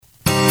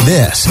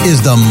This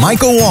is the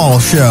Michael Wall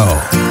Show.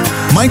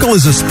 Michael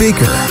is a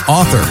speaker,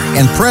 author,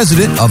 and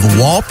president of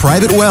Wall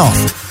Private Wealth.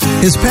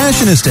 His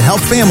passion is to help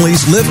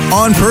families live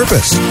on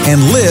purpose and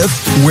live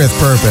with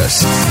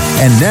purpose.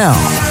 And now,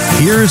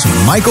 here's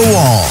Michael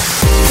Wall.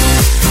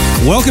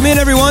 Welcome in,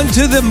 everyone,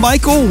 to the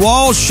Michael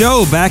Wall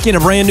Show. Back in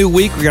a brand new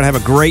week. We're going to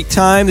have a great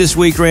time this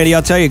week, Randy.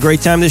 I'll tell you, a great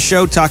time this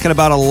show, talking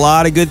about a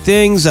lot of good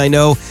things. I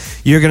know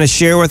you're going to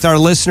share with our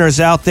listeners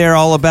out there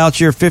all about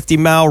your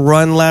 50-mile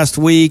run last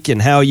week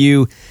and how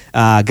you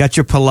got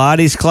your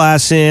Pilates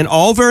class in.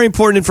 All very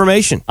important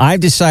information. I've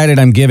decided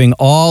I'm giving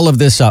all of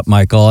this up,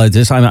 Michael.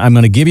 I'm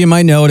going to give you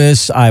my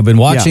notice. I've been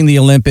watching the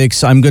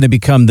Olympics. I'm going to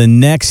become the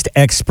next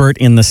expert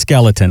in the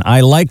skeleton.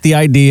 I like the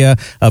idea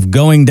of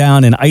going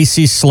down an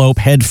icy slope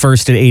head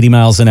first at 80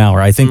 miles an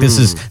hour. I think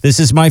this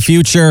is my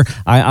future.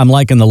 I'm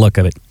liking the look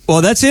of it.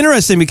 Well, that's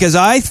interesting because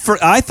I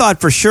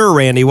thought for sure,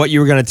 Randy, what you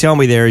were going to tell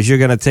me there is you're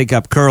going to take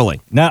up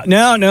curling. No.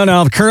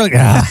 Curling,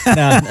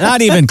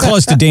 not even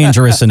close to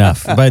dangerous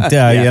enough. But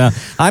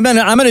I'm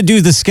gonna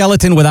do the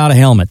skeleton without a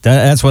helmet.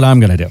 That's what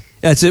I'm going to do.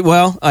 That's it.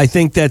 Well, I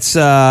think that's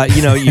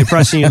you're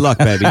pressing your luck,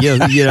 baby.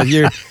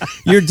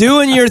 You're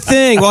doing your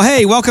thing. Well,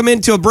 hey, welcome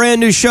into a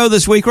brand new show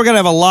this week. We're going to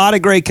have a lot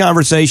of great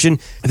conversation.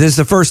 If this is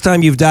the first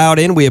time you've dialed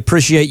in, we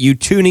appreciate you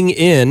tuning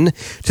in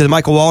to the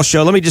Michael Wall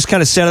Show. Let me just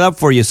kind of set it up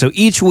for you. So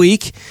each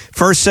week,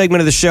 first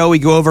segment of the show, we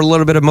go over a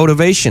little bit of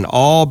motivation,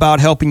 all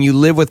about helping you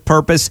live with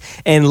purpose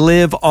and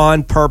live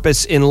on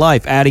purpose in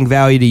life, adding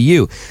value to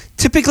you.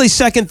 Typically,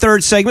 second,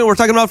 third segment, we're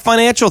talking about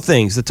financial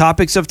things, the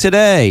topics of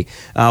today,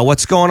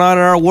 what's going on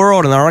in our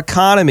world and our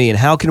economy, and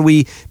how can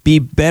we be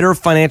better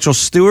financial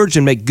stewards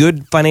and make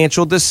good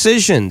financial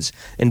decisions,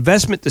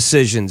 investment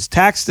decisions,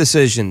 tax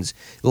decisions,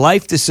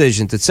 life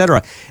decisions,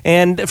 etc.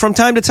 And from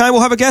time to time,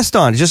 we'll have a guest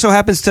on. It just so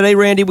happens today,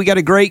 Randy, we got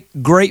a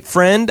great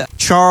friend,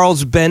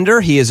 Charles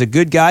Bender. He is a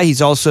good guy.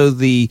 He's also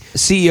the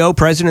CEO,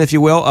 president, if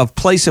you will, of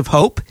Place of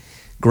Hope.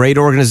 Great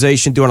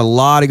organization, doing a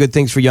lot of good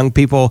things for young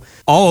people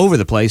all over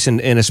the place, and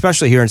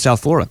especially here in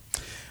South Florida.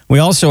 We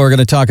also are going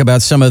to talk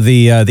about some of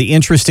the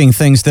interesting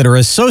things that are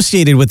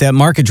associated with that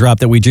market drop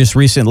that we just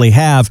recently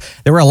have.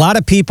 There were a lot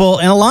of people,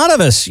 and a lot of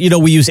us,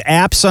 we use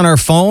apps on our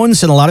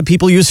phones, and a lot of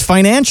people use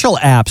financial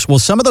apps. Well,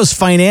 some of those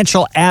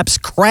financial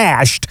apps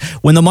crashed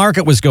when the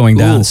market was going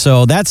down. Ooh.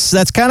 So that's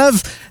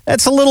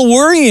a little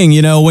worrying,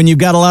 when you've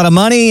got a lot of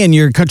money and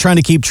you're trying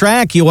to keep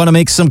track, you want to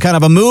make some kind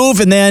of a move,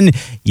 and then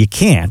you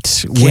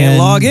can't.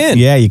 Log in.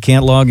 Yeah, you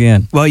can't log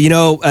in. Well,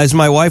 as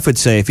my wife would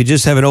say, if you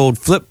just have an old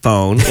flip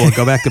phone or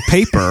go back to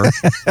paper,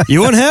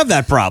 you won't have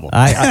that problem.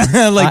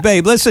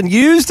 Babe, listen,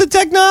 use the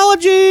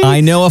technology.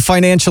 I know a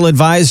financial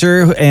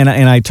advisor, and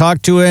I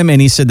talked to him,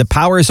 and he said the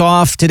power's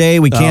off today.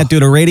 We can't do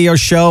the radio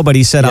show, but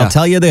he said, I'll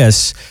tell you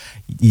this.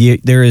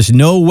 There is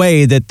no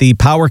way that the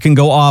power can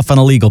go off on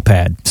a legal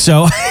pad.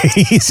 So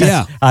he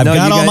said, I've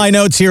got all my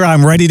notes here.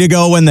 I'm ready to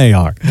go when they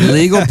are.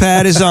 Legal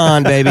pad is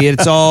on, baby.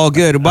 It's all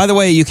good. By the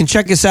way, you can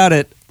check us out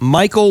at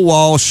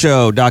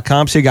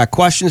michaelwallshow.com. So you got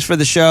questions for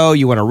the show,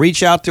 you want to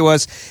reach out to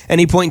us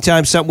any point in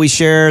time, something we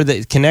share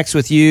that connects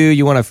with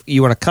you want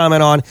to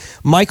comment on,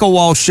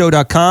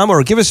 michaelwallshow.com,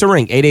 or give us a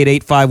ring,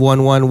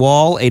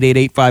 888-511-WALL,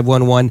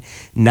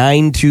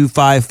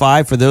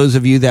 888-511-9255. For those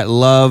of you that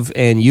love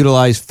and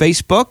utilize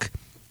Facebook,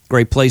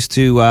 great place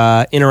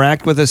to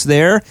interact with us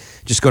there.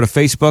 Just go to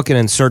Facebook and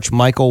then search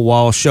Michael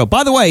Wall Show.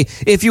 By the way,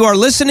 if you are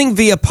listening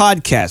via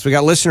podcast, we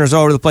got listeners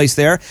all over the place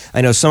there.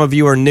 I know some of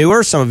you are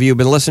newer. Some of you have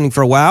been listening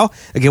for a while.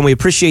 Again, we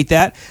appreciate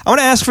that. I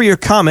want to ask for your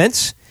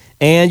comments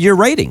and your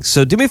ratings.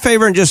 So do me a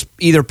favor and just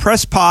either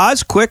press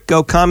pause, quick,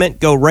 go comment,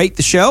 go rate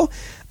the show,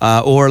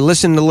 or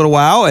listen a little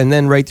while and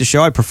then rate the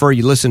show. I prefer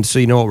you listen so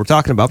you know what we're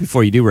talking about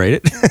before you do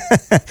rate it.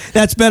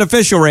 That's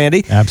beneficial,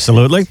 Randy.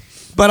 Absolutely.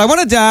 But I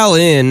want to dial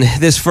in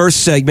this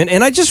first segment,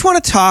 and I just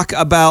want to talk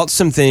about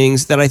some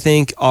things that I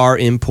think are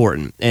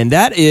important. And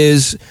that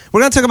is,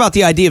 we're going to talk about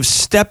the idea of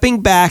stepping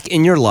back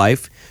in your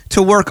life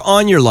to work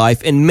on your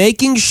life and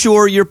making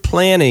sure you're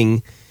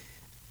planting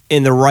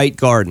in the right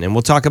garden. And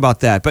we'll talk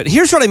about that. But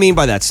here's what I mean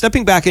by that,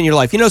 stepping back in your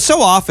life.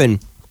 So often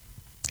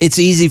it's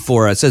easy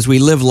for us as we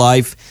live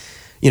life,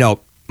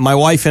 my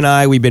wife and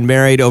I, we've been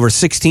married over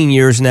 16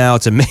 years now.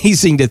 It's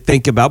amazing to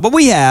think about, but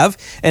we have,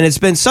 and it's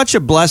been such a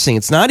blessing.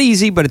 It's not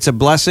easy, but it's a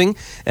blessing,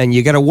 and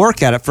you got to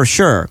work at it for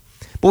sure.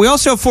 But we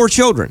also have 4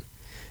 children,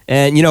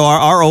 and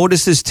our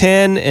oldest is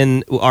 10,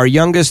 and our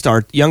youngest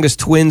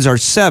twins are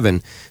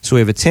 7. So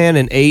we have a 10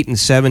 and 8 and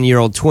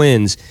 7-year-old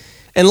twins,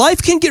 and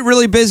life can get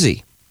really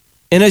busy.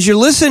 And as you're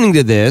listening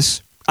to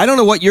this, I don't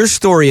know what your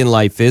story in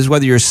life is,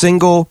 whether you're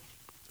single,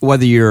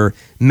 whether you're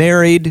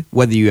married,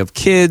 whether you have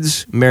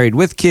kids, married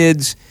with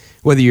kids,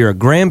 whether you're a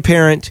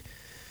grandparent,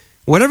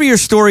 whatever your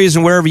story is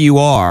and wherever you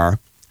are,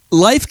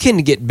 life can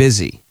get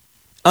busy,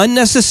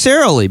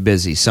 unnecessarily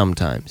busy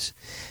sometimes.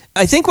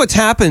 I think what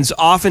happens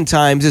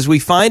oftentimes is we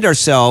find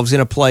ourselves in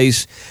a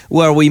place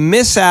where we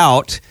miss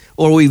out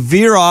or we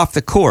veer off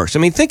the course. I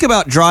mean, think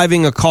about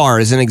driving a car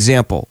as an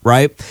example,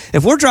 right?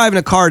 If we're driving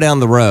a car down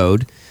the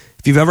road,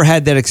 If you've ever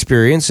had that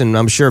experience, and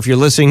I'm sure if you're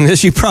listening to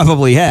this, you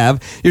probably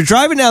have, you're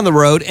driving down the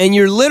road and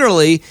you're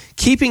literally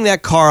keeping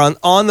that car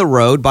on the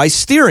road by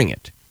steering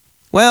it.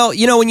 Well,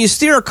 when you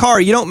steer a car,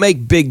 you don't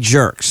make big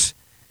jerks.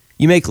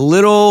 You make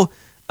little,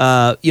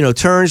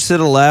 turns to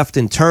the left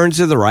and turns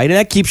to the right, and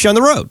that keeps you on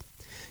the road.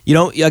 You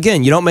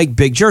don't make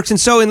big jerks. And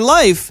so in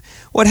life,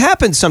 what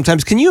happens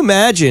sometimes, can you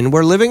imagine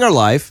we're living our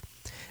life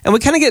and we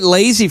kind of get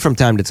lazy from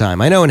time to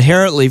time? I know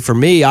inherently for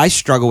me, I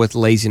struggle with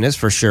laziness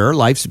for sure.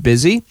 Life's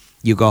busy.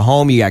 You go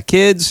home, you got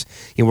kids,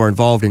 we're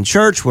involved in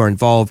church, we're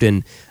involved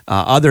in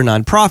other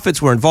nonprofits,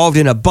 we're involved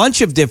in a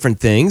bunch of different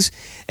things,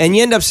 and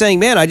you end up saying,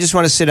 man, I just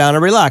want to sit down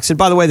and relax. And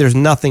by the way, there's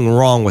nothing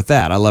wrong with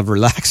that. I love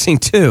relaxing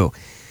too.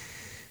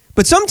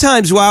 But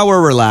sometimes while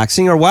we're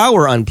relaxing or while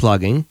we're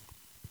unplugging,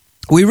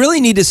 we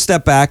really need to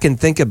step back and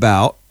think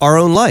about our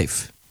own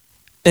life.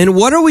 And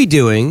what are we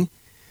doing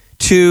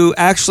to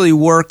actually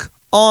work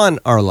on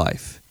our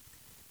life?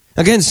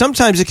 Again,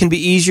 sometimes it can be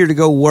easier to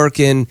go work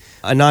in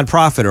a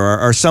nonprofit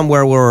or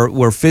somewhere where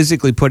we're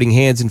physically putting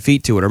hands and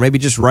feet to it, or maybe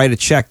just write a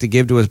check to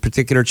give to a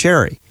particular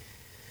charity.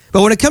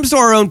 But when it comes to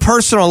our own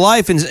personal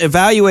life and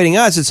evaluating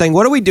us, it's saying,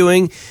 what are we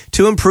doing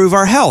to improve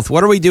our health?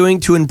 What are we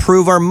doing to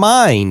improve our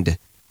mind?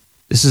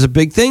 This is a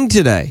big thing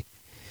today.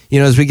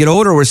 As we get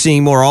older, we're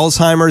seeing more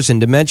Alzheimer's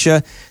and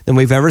dementia than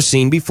we've ever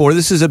seen before.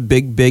 This is a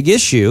big, big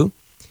issue.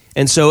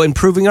 And so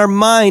improving our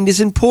mind is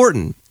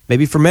important.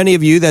 Maybe for many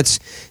of you, that's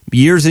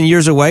years and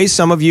years away.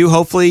 Some of you,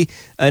 hopefully,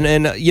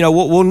 and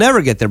we'll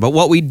never get there. But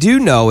what we do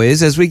know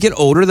is as we get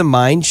older, the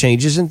mind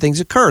changes and things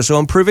occur. So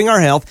improving our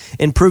health,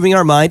 improving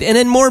our mind, and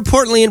then more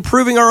importantly,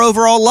 improving our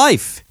overall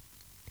life.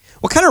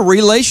 What kind of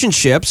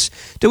relationships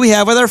do we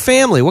have with our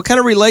family? What kind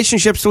of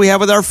relationships do we have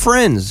with our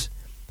friends?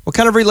 What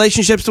kind of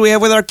relationships do we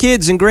have with our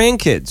kids and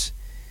grandkids?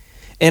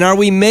 And are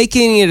we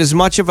making it as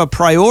much of a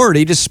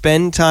priority to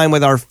spend time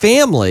with our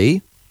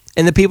family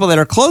and the people that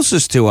are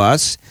closest to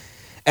us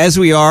as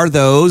we are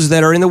those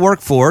that are in the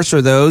workforce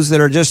or those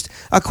that are just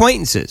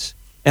acquaintances?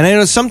 And I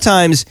know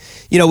sometimes,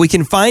 we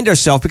can find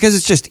ourselves, because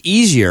it's just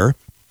easier.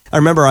 I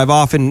remember I've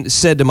often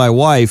said to my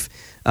wife,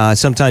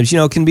 sometimes,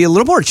 it can be a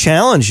little more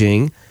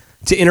challenging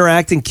to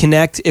interact and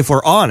connect, if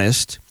we're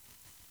honest,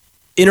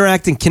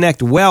 interact and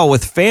connect well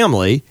with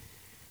family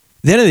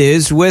than it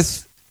is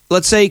with,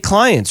 let's say,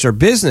 clients or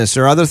business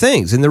or other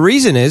things. And the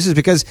reason is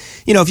because,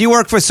 if you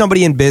work for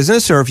somebody in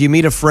business or if you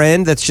meet a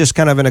friend that's just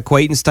kind of an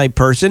acquaintance type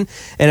person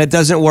and it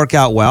doesn't work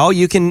out well,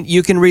 you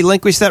can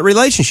relinquish that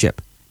relationship.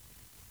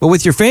 But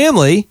with your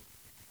family,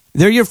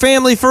 they're your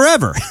family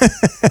forever.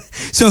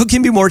 So it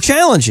can be more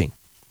challenging.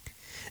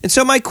 And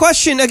so my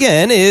question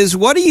again is,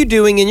 what are you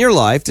doing in your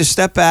life to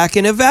step back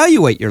and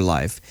evaluate your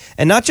life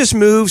and not just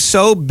move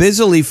so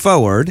busily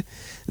forward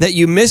that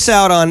you miss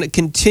out on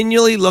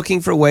continually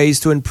looking for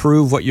ways to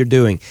improve what you're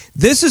doing?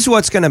 This is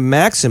what's going to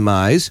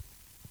maximize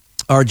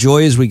our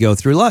joy as we go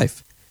through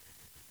life.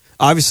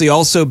 Obviously,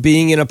 also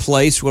being in a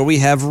place where we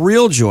have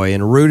real joy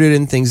and rooted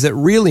in things that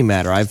really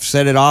matter. I've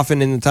said it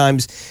often in the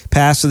times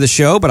past of the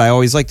show, but I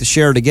always like to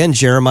share it again.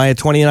 Jeremiah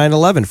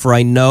 29:11. For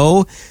I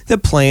know the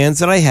plans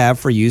that I have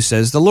for you,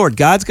 says the Lord.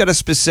 God's got a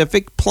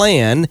specific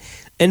plan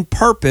and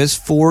purpose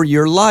for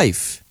your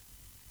life.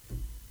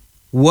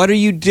 What are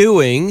you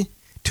doing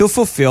to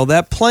fulfill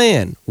that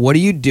plan? What are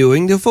you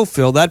doing to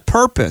fulfill that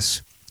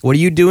purpose? What are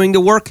you doing to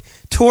work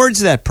towards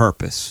that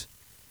purpose?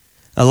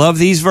 I love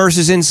these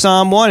verses in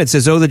Psalm 1. It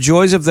says, oh, the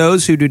joys of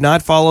those who do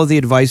not follow the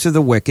advice of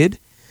the wicked,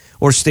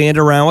 or stand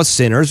around with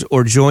sinners,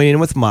 or join in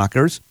with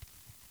mockers,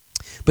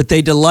 but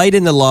they delight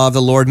in the law of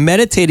the Lord,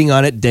 meditating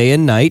on it day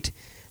and night.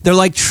 They're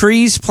like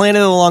trees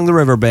planted along the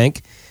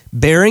riverbank,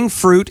 bearing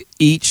fruit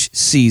each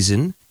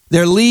season.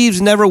 Their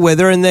leaves never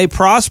wither, and they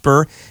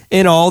prosper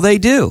in all they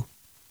do.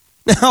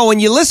 Now, when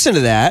you listen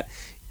to that,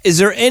 is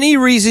there any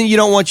reason you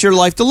don't want your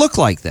life to look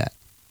like that?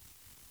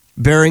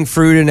 Bearing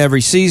fruit in every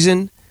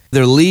season,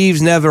 their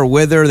leaves never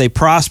wither, they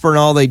prosper in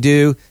all they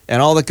do,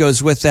 and all that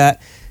goes with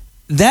that.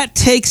 That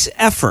takes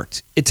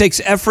effort. It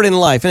takes effort in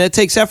life, and it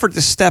takes effort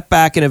to step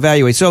back and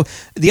evaluate. So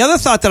the other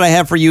thought that I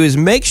have for you is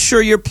make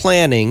sure you're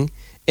planting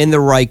in the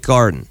right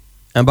garden.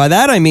 And by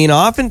that I mean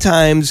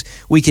oftentimes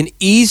we can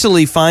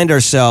easily find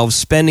ourselves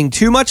spending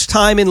too much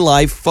time in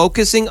life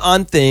focusing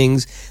on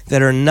things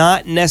that are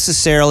not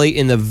necessarily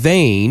in the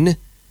vein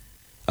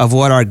of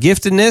what our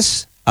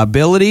giftedness,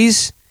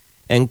 abilities,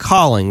 and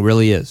calling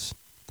really is.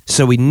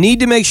 So we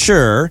need to make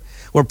sure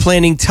we're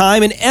planting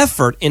time and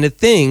effort into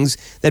things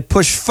that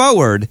push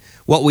forward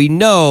what we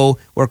know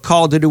we're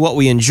called to do, what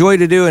we enjoy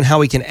to do, and how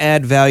we can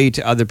add value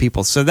to other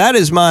people. So that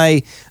is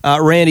my,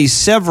 Randy's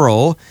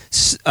several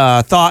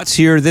thoughts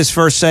here, this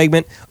first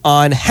segment,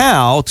 on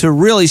how to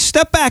really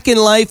step back in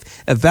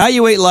life,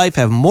 evaluate life,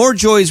 have more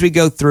joy as we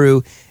go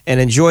through, and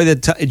enjoy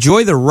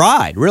the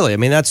ride, really. I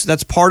mean,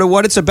 that's part of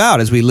what it's about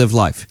as we live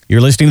life.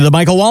 You're listening to The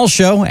Michael Wall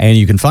Show, and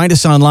you can find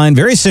us online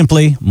very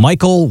simply,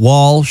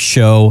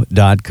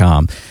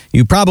 michaelwallshow.com.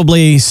 You've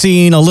probably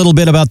seen a little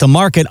bit about the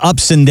market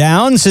ups and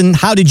downs, and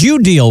how did you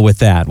deal with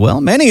that? Well,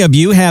 many of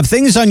you have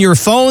things on your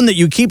phone that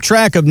you keep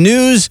track of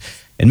news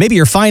and maybe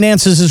your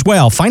finances as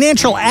well.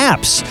 Financial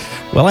apps.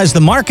 Well, as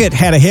the market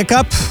had a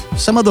hiccup,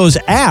 some of those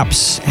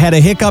apps had a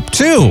hiccup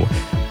too.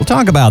 We'll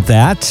talk about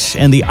that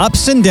and the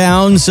ups and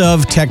downs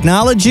of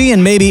technology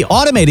and maybe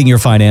automating your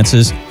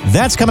finances.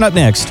 That's coming up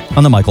next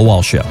on The Michael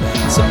Wall Show.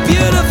 It's a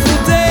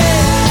beautiful day.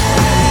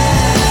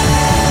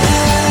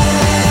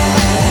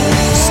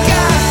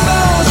 Sky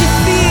falls, you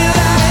feel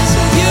like it's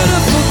a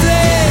beautiful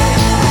day.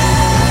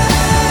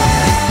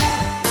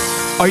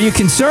 Are you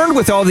concerned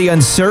with all the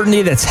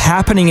uncertainty that's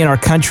happening in our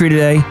country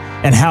today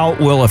and how it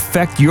will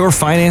affect your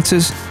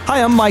finances?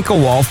 Hi, I'm Michael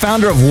Wall,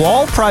 founder of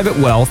Wall Private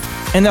Wealth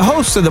and the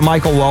host of The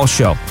Michael Wall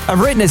Show.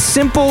 I've written a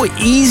simple,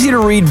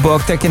 easy-to-read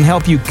book that can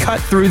help you cut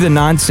through the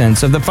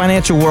nonsense of the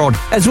financial world,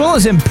 as well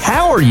as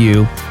empower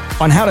you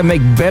on how to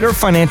make better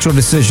financial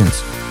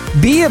decisions.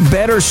 Be a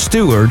better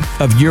steward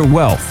of your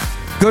wealth.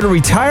 Go to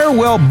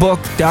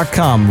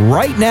retirewellbook.com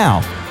right now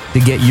to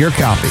get your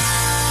copy.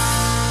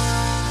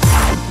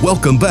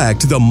 Welcome back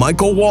to The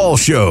Michael Wall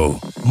Show.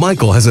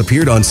 Michael has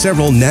appeared on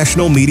several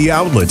national media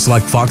outlets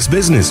like Fox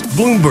Business,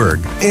 Bloomberg,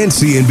 and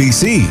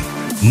CNBC.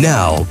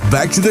 Now,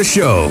 back to the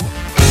show.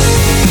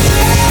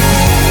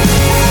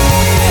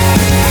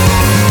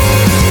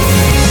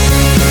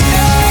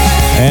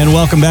 And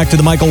welcome back to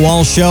the Michael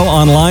Wall Show.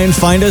 Online,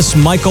 find us,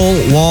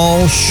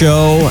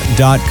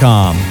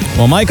 michaelwallshow.com.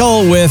 Well,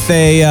 Michael, with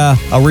a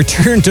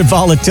return to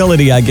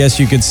volatility, I guess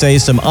you could say,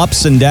 some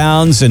ups and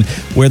downs and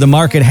where the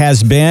market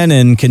has been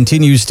and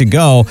continues to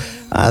go,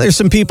 there's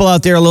some people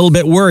out there a little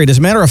bit worried. As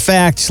a matter of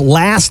fact,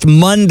 last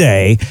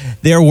Monday,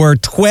 there were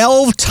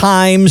 12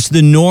 times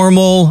the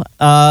normal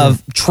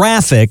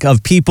traffic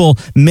of people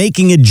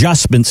making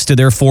adjustments to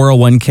their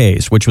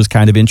 401ks, which was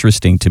kind of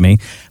interesting to me.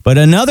 But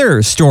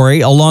another story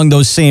along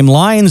those same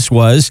lines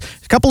was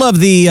a couple of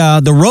the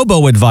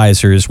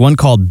Robo-Advisors, one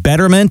called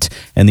Betterment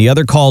and the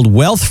other called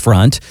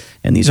Wealthfront.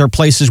 And these are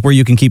places where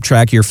you can keep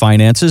track of your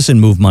finances and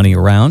move money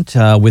around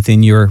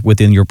within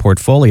your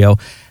portfolio.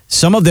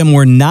 Some of them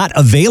were not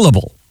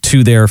available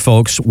to their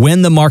folks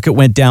when the market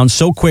went down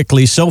so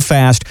quickly, so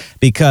fast,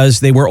 because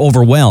they were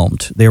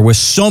overwhelmed. There was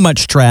so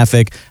much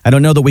traffic. I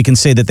don't know that we can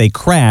say that they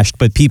crashed,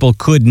 but people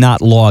could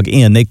not log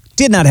in. They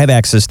did not have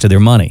access to their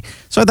money.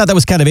 So I thought that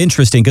was kind of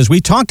interesting because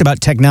we talked about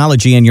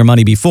technology and your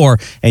money before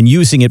and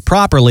using it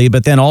properly,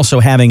 but then also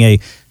having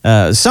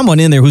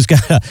someone in there who's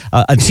got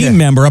a team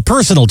member, a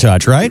personal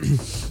touch, right?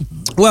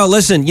 Well,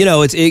 listen,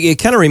 it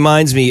kind of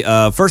reminds me,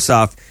 first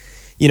off,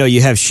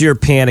 you have sheer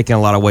panic in a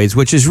lot of ways,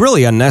 which is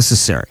really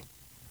unnecessary.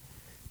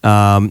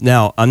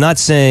 Now, I'm not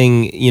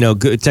saying,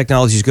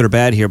 technology is good or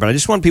bad here, but I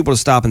just want people to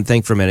stop and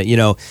think for a minute.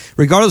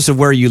 Regardless of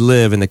where you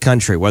live in the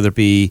country, whether it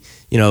be,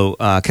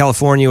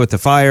 California with the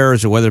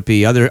fires or whether it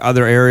be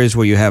other areas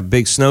where you have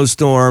big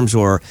snowstorms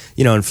or,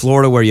 in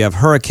Florida where you have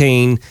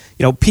hurricane,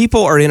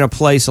 people are in a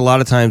place a lot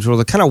of times where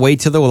they'll kind of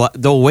wait till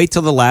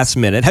the last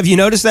minute. Have you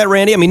noticed that,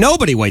 Randy? I mean,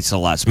 nobody waits till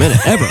the last minute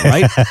ever,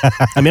 right?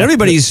 I mean,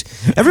 everybody's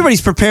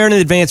preparing in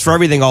advance for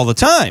everything all the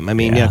time. I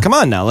mean, come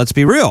on now, let's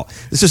be real.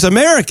 This is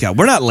America.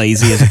 We're not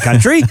lazy as a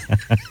country.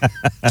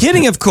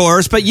 Kidding, of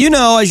course, but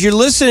as you're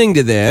listening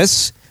to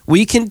this,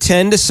 we can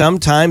tend to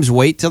sometimes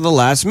wait till the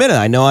last minute.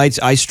 I know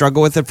I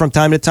struggle with it from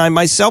time to time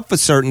myself with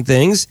certain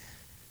things,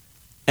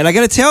 and I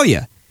got to tell you,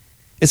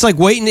 it's like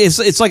waiting.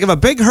 It's like if a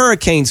big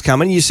hurricane's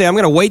coming, you say, I'm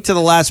going to wait till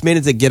the last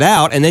minute to get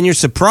out, and then you're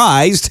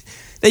surprised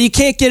that you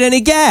can't get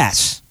any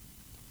gas.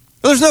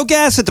 Well, there's no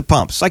gas at the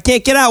pumps. I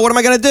can't get out. What am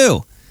I going to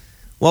do?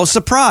 Well,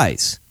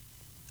 surprise.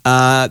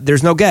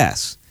 There's no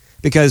gas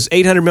because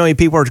 800 million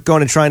people are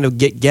going to trying to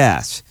get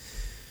gas.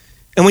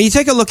 And when you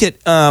take a look at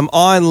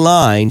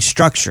online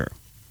structure,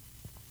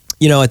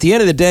 at the end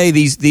of the day,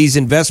 these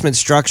investment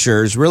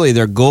structures, really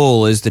their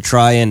goal is to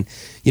try and,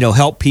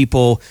 help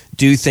people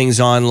do things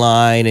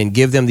online and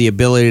give them the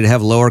ability to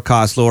have lower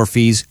costs, lower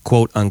fees,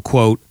 quote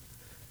unquote.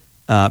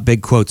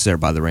 Big quotes there,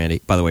 by the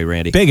way,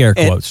 Randy. Big air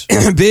quotes.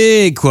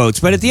 Big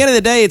quotes. But at the end of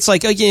the day, it's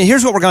like,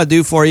 here's what we're going to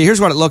do for you.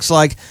 Here's what it looks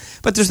like.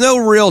 But there's no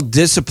real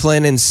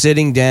discipline in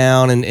sitting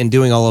down and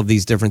doing all of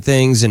these different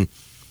things. And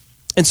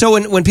so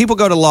when people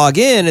go to log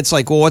in, it's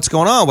like, well, what's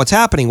going on? What's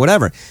happening?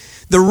 Whatever.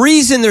 The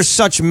reason there's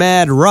such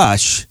mad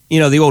rush,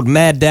 the old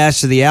mad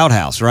dash to the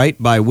outhouse, right?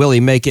 By Willie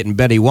Make It and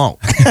Betty Won't.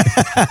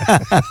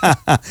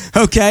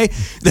 Okay?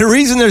 The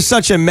reason there's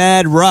such a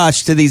mad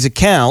rush to these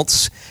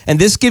accounts, and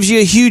this gives you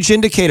a huge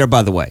indicator,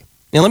 by the way.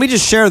 And let me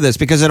just share this,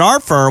 because at our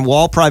firm,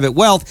 Wall Private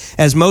Wealth,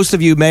 as most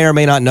of you may or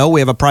may not know,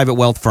 we have a private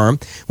wealth firm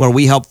where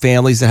we help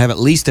families that have at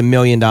least $1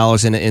 million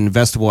in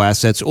investable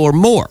assets or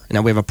more.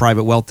 Now, we have a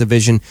private wealth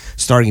division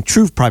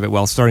true private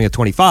wealth starting at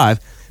 25,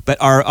 but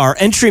our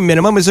entry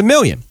minimum is $1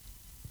 million.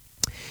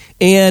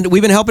 And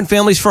we've been helping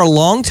families for a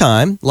long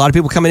time. A lot of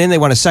people coming in, they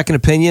want a second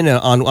opinion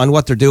on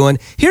what they're doing.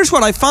 Here's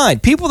what I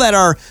find. People that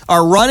are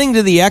running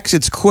to the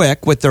exits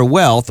quick with their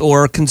wealth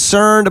or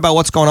concerned about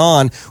what's going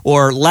on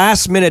or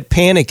last minute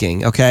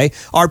panicking, okay,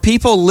 are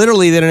people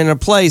literally that are in a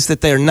place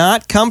that they're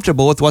not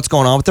comfortable with what's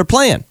going on with their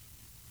plan.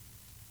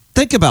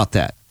 Think about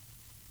that.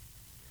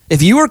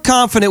 If you were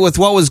confident with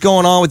what was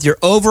going on with your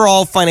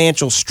overall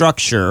financial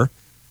structure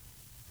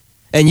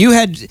And you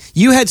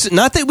had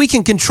not that we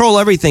can control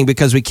everything,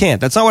 because we can't.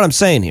 That's not what I'm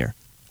saying here.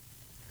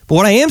 But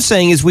what I am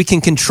saying is we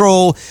can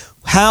control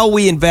how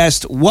we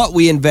invest, what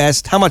we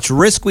invest, how much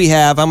risk we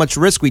have, how much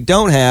risk we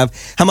don't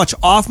have, how much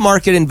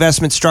off-market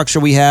investment structure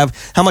we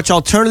have, how much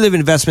alternative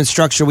investment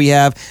structure we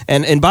have.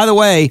 And by the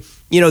way,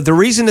 the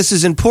reason this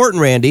is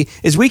important, Randy,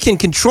 is we can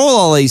control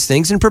all these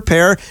things and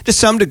prepare to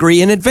some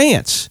degree in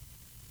advance.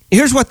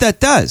 Here's what that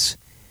does,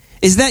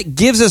 is that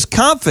gives us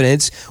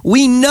confidence.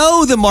 We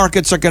know the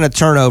markets are going to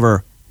turn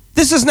over.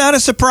 This is not a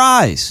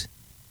surprise.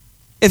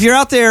 If you're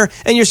out there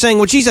and you're saying,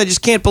 well, geez, I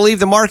just can't believe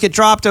the market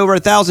dropped over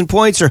 1,000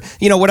 points or,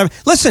 whatever.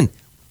 Listen,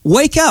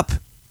 wake up.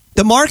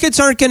 The markets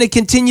aren't going to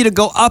continue to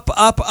go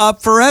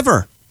up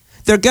forever.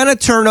 They're going to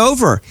turn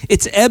over.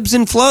 It's ebbs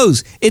and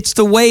flows. It's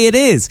the way it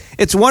is.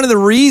 It's one of the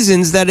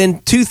reasons that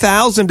in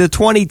 2000 to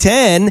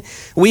 2010,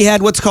 we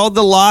had what's called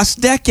the lost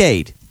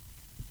decade.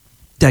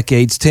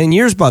 Decade's 10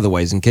 years, by the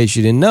way, in case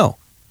you didn't know.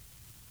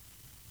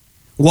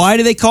 Why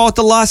do they call it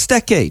the lost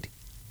decade?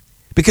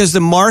 Because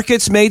the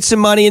markets made some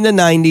money in the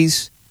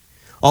 90s.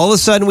 All of a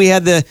sudden, we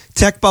had the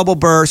tech bubble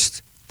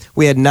burst.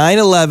 We had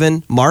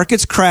 9/11.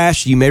 Markets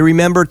crashed. You may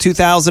remember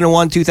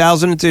 2001,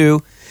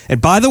 2002. And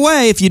by the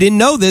way, if you didn't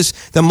know this,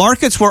 the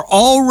markets were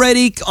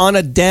already on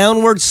a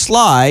downward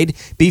slide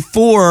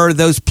before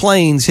those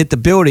planes hit the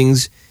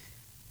buildings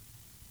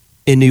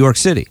in New York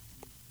City.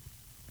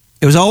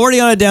 It was already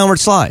on a downward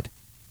slide.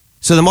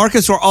 So the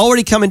markets were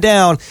already coming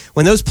down.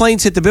 When those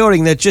planes hit the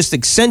building, that just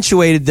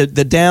accentuated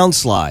the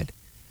downslide.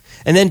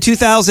 And then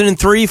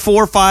 2003,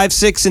 4, 5,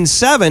 6, and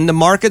 7, the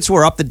markets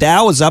were up. The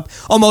Dow was up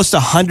almost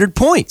 100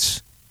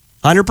 points.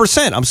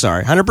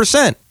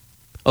 100%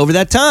 over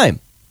that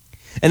time.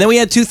 And then we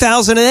had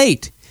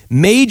 2008,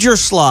 major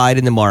slide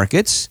in the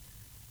markets.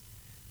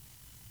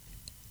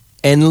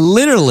 And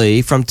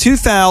literally from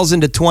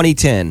 2000 to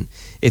 2010,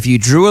 if you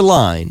drew a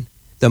line,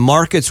 the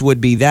markets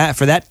would be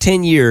for that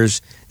 10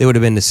 years, they would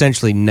have been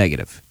essentially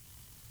negative.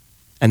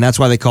 And that's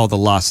why they call it the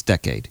lost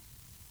decade.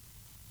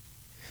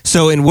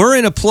 So, and we're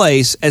in a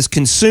place as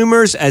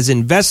consumers, as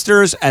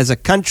investors, as a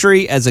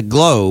country, as a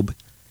globe,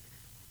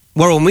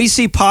 where when we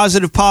see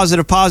positive, we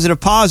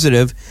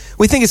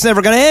think it's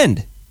never going to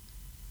end.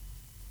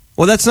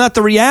 Well, that's not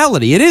the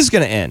reality. It is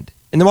going to end,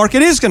 and the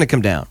market is going to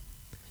come down.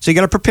 So you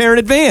got to prepare in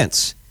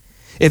advance.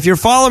 If you're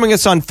following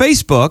us on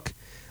Facebook,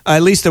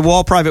 at least the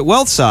Wall Private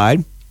Wealth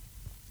side,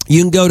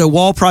 you can go to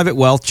Wall Private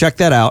Wealth, check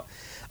that out.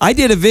 I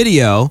did a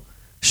video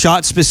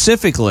shot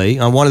specifically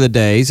on one of the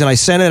days, and I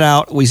sent it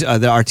out.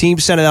 Our team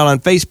sent it out on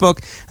Facebook,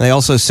 and they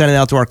also sent it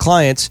out to our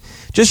clients,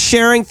 just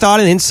sharing thought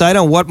and insight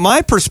on what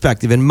my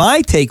perspective and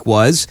my take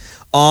was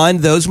on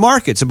those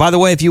markets. And by the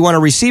way, if you want to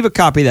receive a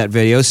copy of that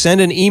video,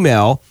 send an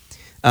email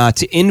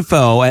to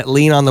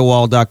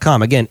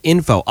info@leanonthewall.com. Again,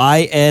 info,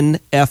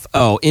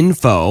 I-N-F-O,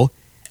 info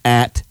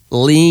at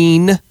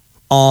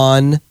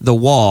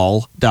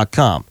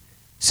leanonthewall.com.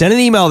 Send an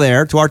email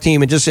there to our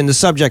team, and just in the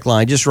subject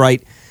line, just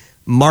write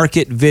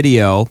market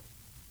video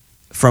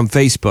from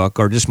Facebook,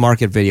 or just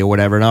market video,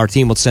 whatever, and our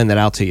team will send that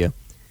out to you.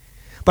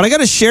 But I got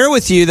to share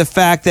with you the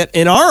fact that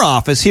in our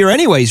office here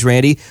anyways,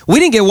 Randy, we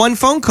didn't get one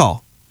phone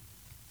call.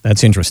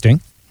 That's interesting.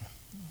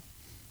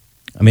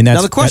 I mean,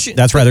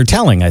 that's rather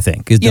telling, I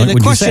think. The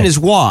question is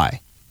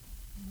why?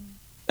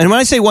 And when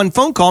I say one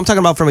phone call, I'm talking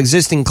about from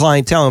existing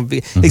clientele and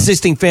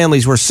existing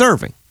families we're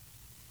serving.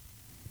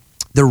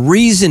 The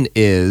reason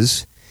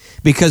is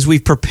because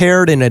we've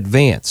prepared in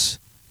advance.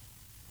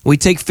 We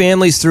take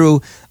families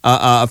through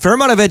a fair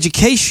amount of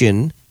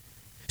education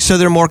so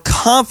they're more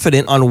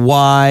confident on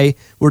why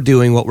we're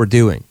doing what we're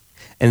doing.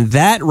 And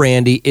that,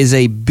 Randy, is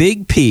a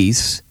big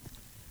piece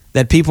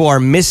that people are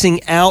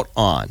missing out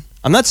on.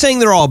 I'm not saying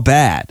they're all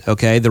bad,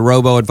 okay, the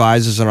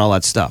Robo-Advisors and all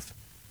that stuff.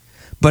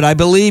 But I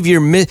believe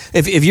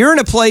if you're in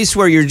a place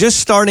where you're just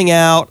starting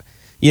out,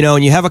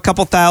 and you have a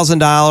couple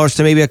 $1,000s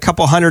to maybe a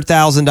couple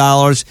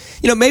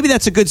 $100,000, maybe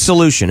that's a good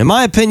solution. In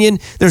my opinion,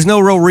 there's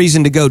no real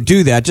reason to go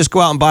do that. Just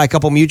go out and buy a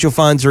couple mutual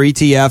funds or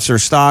ETFs or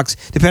stocks,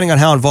 depending on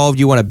how involved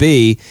you want to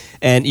be,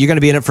 and you're going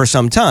to be in it for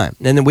some time.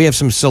 And then we have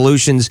some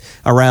solutions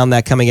around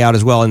that coming out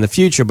as well in the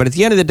future. But at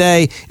the end of the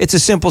day, it's a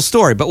simple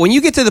story. But when you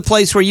get to the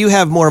place where you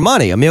have more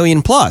money, $1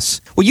 million plus,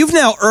 well, you've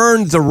now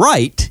earned the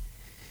right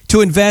to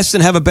invest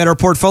and have a better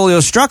portfolio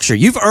structure.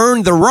 You've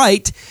earned the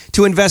right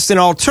to invest in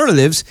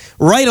alternatives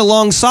right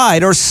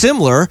alongside or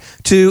similar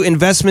to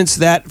investments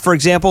that, for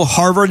example,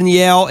 Harvard and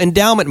Yale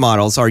endowment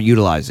models are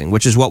utilizing,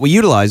 which is what we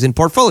utilize in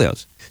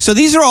portfolios. So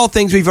these are all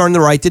things we've earned the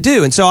right to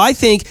do. And so I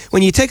think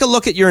when you take a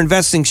look at your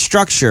investing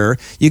structure,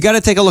 you got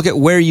to take a look at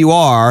where you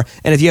are.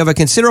 And if you have a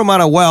considerable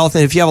amount of wealth,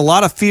 and if you have a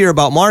lot of fear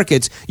about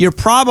markets, you're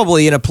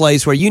probably in a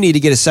place where you need to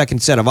get a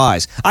second set of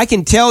eyes. I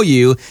can tell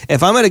you,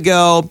 if I'm going to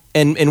go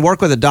and work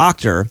with a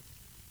doctor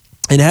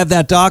and have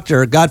that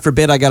doctor, God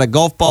forbid, I got a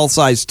golf ball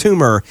sized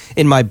tumor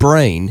in my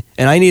brain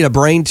and I need a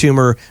brain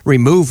tumor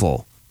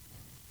removal,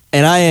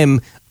 and I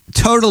am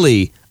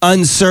totally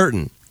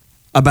uncertain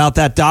about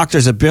that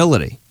doctor's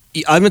ability,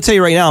 I'm going to tell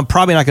you right now, I'm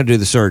probably not going to do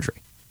the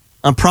surgery.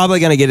 I'm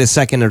probably going to get a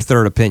second or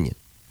third opinion,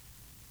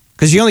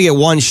 because you only get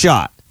one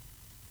shot.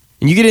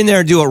 and you get in there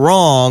and do it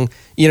wrong,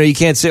 you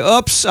can't say,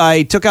 oops,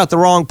 I took out the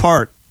wrong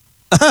part.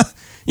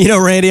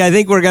 Randy, I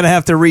think we're going to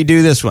have to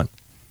redo this one.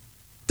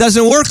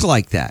 Doesn't work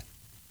like that.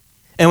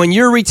 And when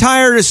you're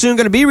retired or soon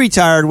going to be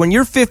retired, when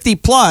you're 50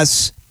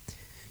 plus,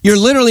 you're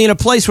literally in a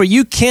place where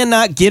you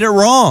cannot get it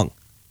wrong.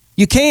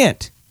 You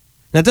can't.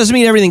 That doesn't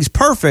mean everything's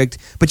perfect,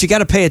 but you got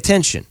to pay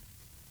attention.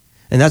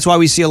 And that's why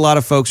we see a lot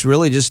of folks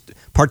really just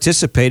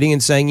participating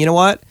and saying, you know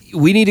what?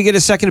 We need to get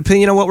a second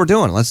opinion on what we're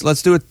doing.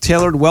 Let's do a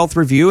tailored wealth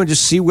review and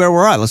just see where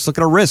we're at. Let's look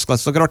at our risk.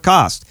 Let's look at our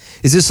cost.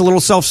 Is this a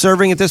little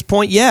self-serving at this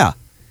point? Yeah.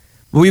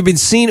 We've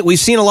seen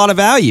a lot of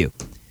value.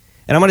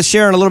 And I'm going to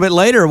share in a little bit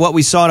later what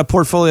we saw in a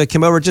portfolio that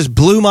came over. It just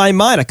blew my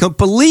mind. I couldn't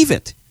believe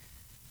it.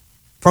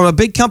 From a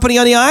big company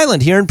on the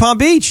island here in Palm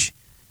Beach.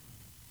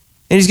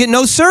 And he's getting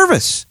no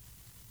service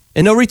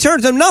and no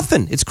returns, no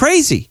nothing. It's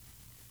crazy.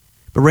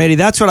 But Randy,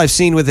 that's what I've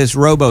seen with this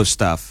robo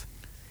stuff,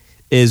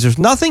 is there's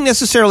nothing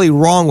necessarily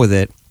wrong with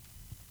it.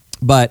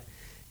 But,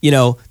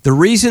 the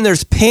reason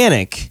there's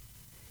panic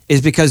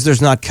is because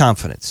there's not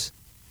confidence.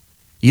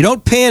 You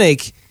don't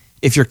panic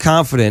if you're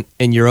confident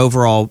in your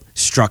overall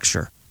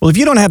structure. Well, if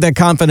you don't have that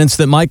confidence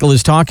that Michael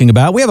is talking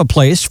about, we have a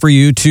place for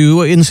you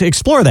to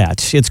explore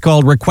that. It's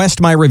called Request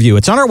My Review.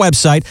 It's on our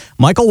website,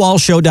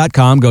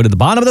 michaelwallshow.com. Go to the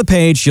bottom of the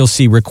page. You'll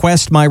see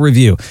Request My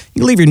Review. You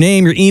can leave your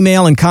name, your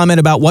email, and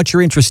comment about what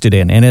you're interested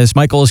in. And as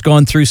Michael has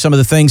gone through some of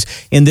the things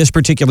in this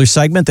particular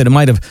segment that it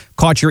might have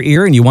caught your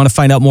ear and you want to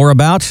find out more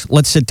about,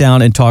 let's sit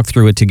down and talk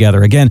through it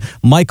together. Again,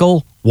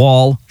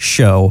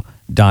 michaelwallshow.com.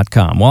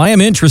 Well, I am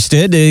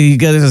interested. You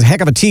got a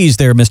heck of a tease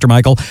there, Mr.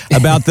 Michael,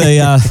 about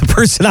the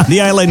person on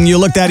the island, and you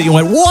looked at it and you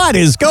went, what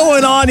is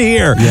going on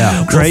here?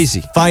 Yeah, crazy.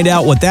 We'll find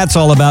out what that's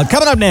all about.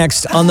 Coming up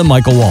next on The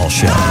Michael Wall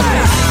Show.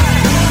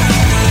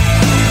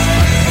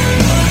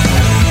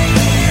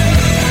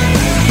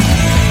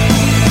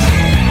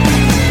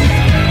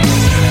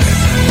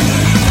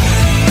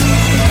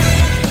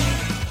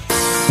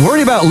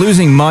 Worried about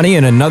losing money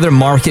in another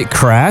market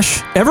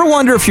crash? Ever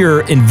wonder if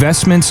your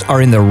investments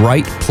are in the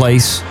right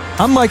place?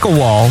 I'm Michael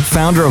Wall,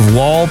 founder of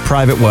Wall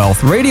Private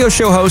Wealth, radio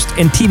show host,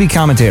 and TV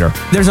commentator.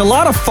 There's a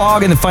lot of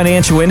fog in the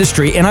financial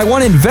industry, and I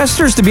want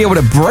investors to be able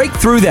to break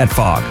through that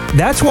fog.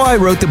 That's why I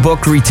wrote the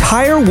book,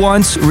 Retire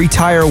Once,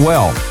 Retire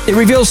Well. It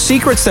reveals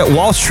secrets that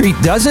Wall Street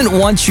doesn't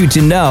want you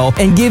to know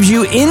and gives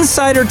you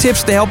insider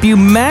tips to help you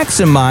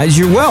maximize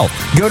your wealth.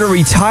 Go to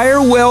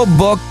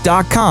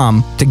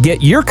retirewellbook.com to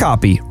get your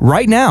copy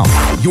right now.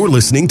 You're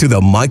listening to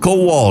The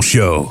Michael Wall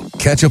Show.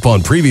 Catch up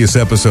on previous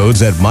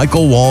episodes at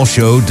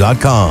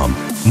michaelwallshow.com.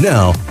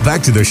 Now,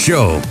 back to the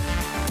show.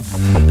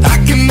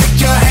 I can make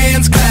your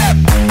hands clap.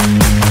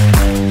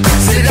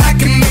 Said I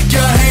can make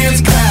your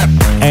hands clap.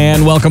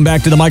 And welcome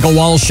back to the Michael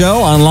Wall Show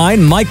online,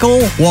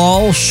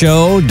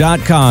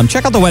 michaelwallshow.com.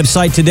 Check out the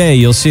website today.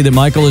 You'll see that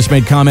Michael has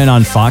made comment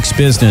on Fox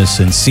Business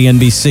and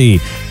CNBC,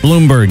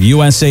 Bloomberg,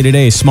 USA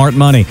Today, Smart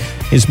Money.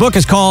 His book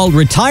is called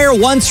Retire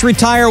Once,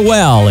 Retire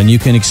Well, and you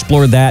can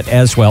explore that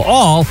as well,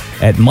 all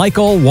at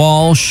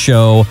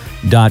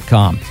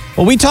michaelwallshow.com.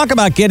 Well, we talk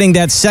about getting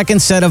that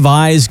second set of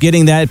eyes,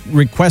 getting that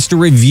request a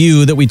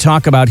review that we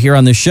talk about here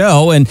on the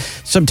show. And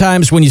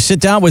sometimes when you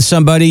sit down with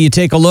somebody, you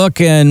take a look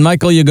and,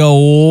 Michael, you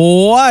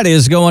go, what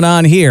is going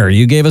on here?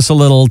 You gave us a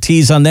little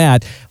tease on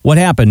that. What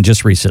happened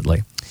just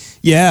recently?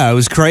 Yeah, it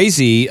was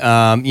crazy.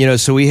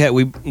 So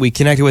we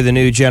connected with a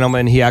new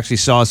gentleman. He actually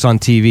saw us on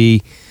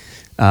TV,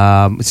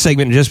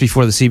 segment just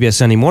before the CBS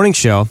Sunday morning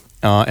show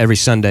every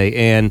Sunday,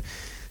 and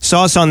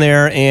saw us on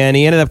there, and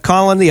he ended up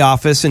calling the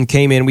office and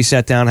came in. We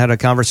sat down, had a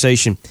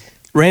conversation.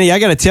 Randy, I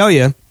got to tell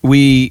you,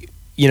 we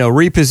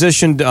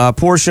repositioned a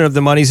portion of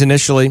the monies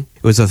initially.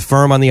 It was a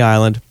firm on the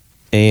island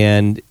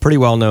and pretty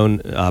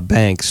well-known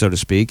bank, so to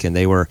speak, and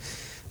they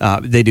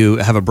do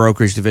have a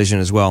brokerage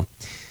division as well.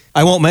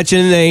 I won't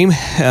mention the name,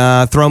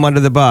 throw him under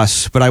the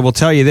bus, but I will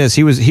tell you this.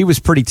 He was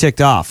pretty ticked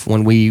off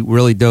when we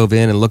really dove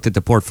in and looked at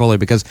the portfolio,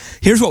 because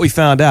here's what we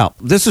found out.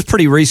 This was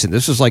pretty recent.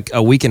 This was like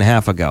a week and a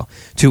half ago,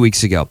 2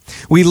 weeks ago.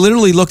 We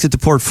literally looked at the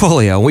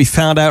portfolio, and we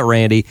found out,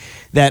 Randy,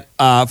 that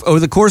over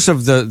the course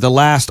of the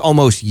last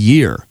almost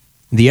year,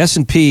 the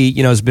S&P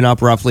has been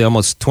up roughly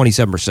almost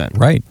 27%.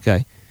 Right.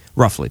 Okay.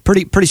 Roughly.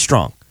 Pretty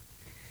strong.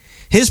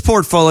 His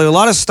portfolio, a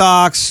lot of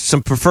stocks,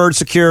 some preferred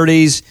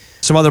securities,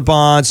 some other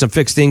bonds, some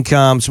fixed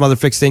income,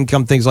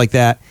 things like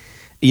that,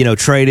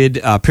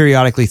 traded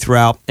periodically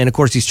throughout. And of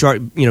course, he's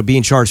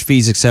being charged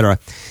fees, etc.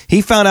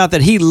 He found out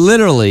that he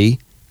literally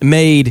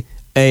made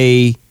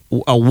a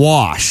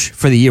wash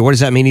for the year. What does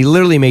that mean? He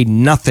literally made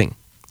nothing.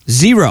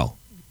 Zero.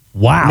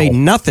 Wow. Made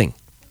nothing.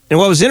 And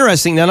what was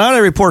interesting, now not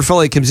every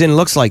portfolio comes in and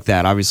looks like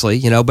that,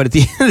 obviously, but at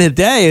the end of the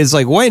day, it's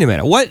like, wait a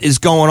minute, what is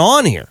going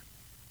on here?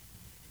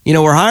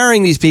 We're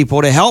hiring these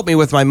people to help me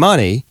with my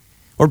money.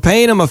 We're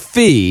paying them a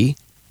fee.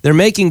 They're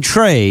making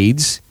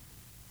trades.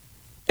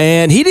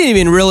 And he didn't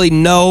even really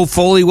know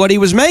fully what he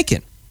was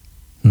making.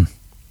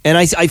 And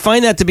I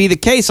find that to be the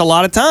case a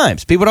lot of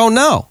times. People don't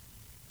know.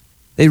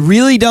 They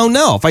really don't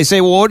know. If I say,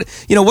 well,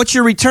 what's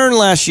your return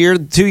last year,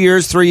 2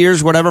 years, 3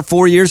 years, whatever,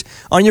 4 years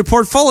on your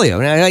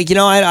portfolio? And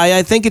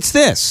I think it's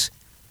this.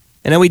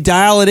 And then we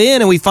dial it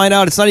in and we find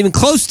out it's not even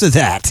close to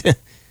that.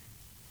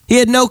 He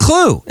had no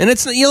clue. And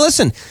it's,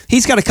 listen,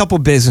 he's got a couple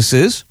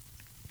businesses.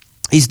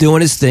 He's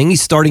doing his thing.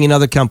 He's starting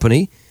another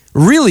company.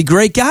 Really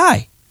great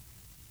guy.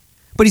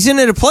 But he's in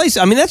at a place,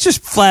 that's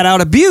just flat out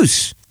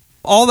abuse.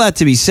 All that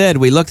to be said,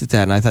 we looked at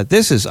that and I thought,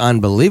 this is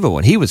unbelievable.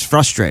 And he was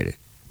frustrated,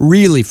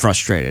 really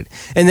frustrated.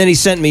 And then he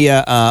sent me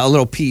a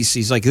little piece.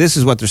 He's like, this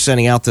is what they're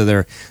sending out to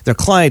their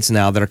clients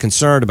now that are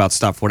concerned about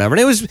stuff, whatever.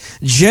 And it was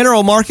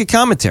general market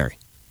commentary.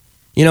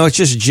 It's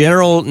just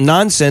general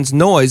nonsense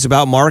noise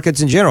about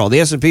markets in general. The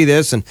S&P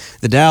this and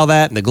the Dow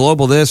that and the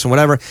global this and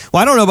whatever.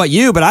 Well, I don't know about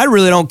you, but I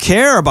really don't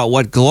care about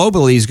what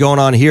globally is going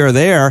on here or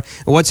there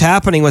and what's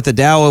happening with the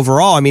Dow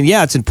overall.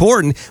 Yeah, it's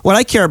important. What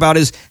I care about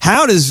is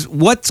how does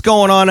what's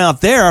going on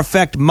out there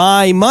affect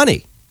my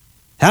money?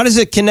 How does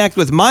it connect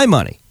with my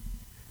money?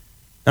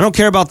 I don't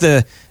care about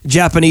the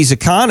Japanese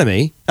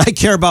economy. I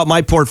care about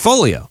my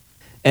portfolio.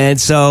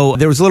 And so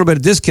there was a little bit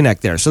of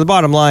disconnect there. So the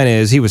bottom line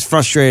is he was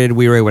frustrated.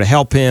 We were able to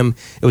help him.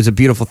 It was a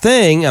beautiful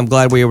thing. I'm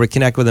glad we were able to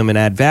connect with him and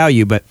add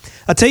value. But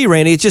I'll tell you,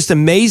 Randy, it's just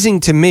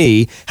amazing to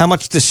me how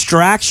much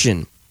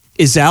distraction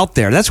is out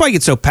there. That's why I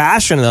get so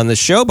passionate on this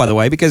show, by the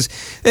way, because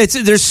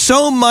there's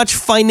so much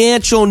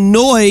financial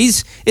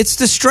noise. It's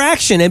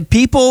distraction. And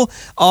people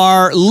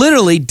are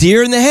literally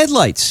deer in the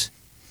headlights.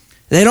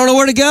 They don't know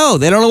where to go.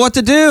 They don't know what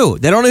to do.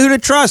 They don't know who to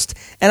trust.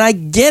 And I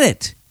get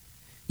it.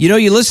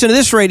 You listen to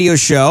this radio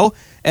show,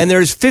 and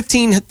there's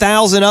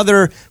 15,000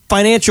 other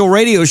financial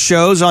radio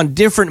shows on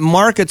different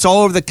markets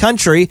all over the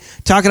country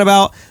talking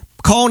about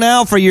call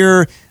now for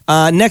your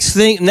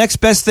next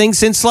best thing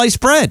since sliced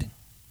bread.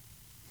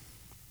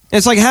 And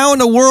it's like, how in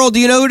the world do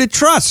you know who to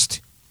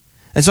trust?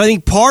 And so I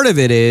think part of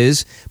it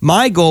is,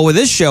 my goal with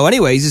this show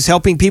anyways, is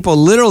helping people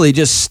literally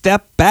just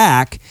step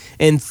back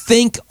and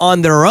think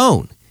on their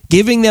own.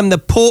 Giving them the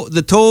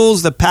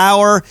tools, the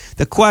power,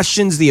 the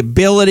questions, the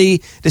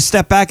ability to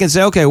step back and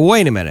say, okay,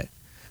 wait a minute.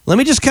 Let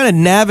me just kind of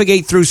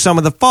navigate through some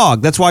of the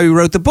fog. That's why we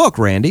wrote the book,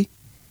 Randy.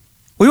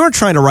 We weren't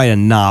trying to write a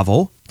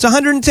novel. It's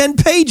 110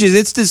 pages.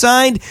 It's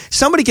designed,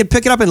 somebody can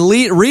pick it up and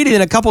read it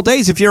in a couple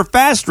days. If you're a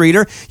fast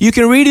reader, you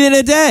can read it in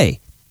a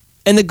day.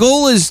 And the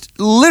goal is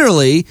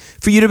literally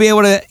for you to be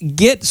able to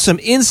get some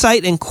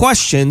insight and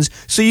questions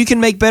so you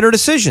can make better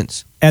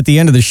decisions. At the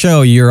end of the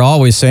show, you're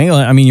always saying,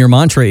 your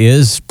mantra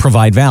is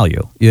provide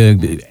value.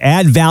 You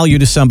add value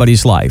to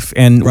somebody's life.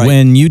 And right.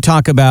 When you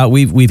talk about,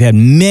 we've had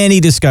many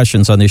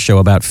discussions on this show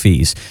about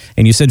fees.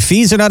 And you said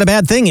fees are not a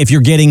bad thing if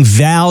you're getting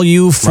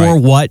value for right.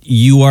 what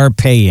you are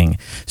paying.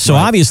 So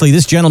right. Obviously,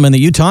 this gentleman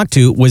that you talked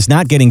to was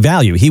not getting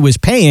value. He was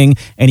paying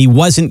and he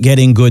wasn't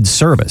getting good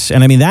service.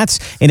 And that's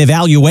an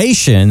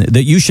evaluation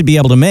that you should be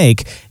able to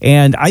make.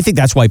 And I think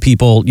that's why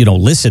people,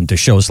 listen to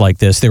shows like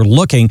this. They're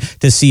looking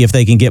to see if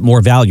they can get more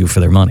value for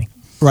their money.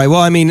 Right.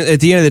 Well, at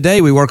the end of the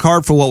day, we work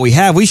hard for what we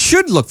have. We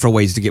should look for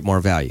ways to get more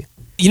value.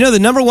 The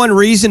number one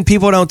reason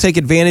people don't take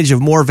advantage of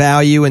more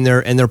value in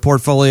their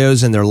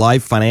portfolios and their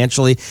life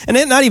financially, and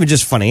not even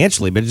just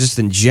financially, but just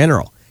in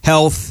general,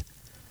 health,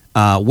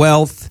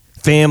 wealth,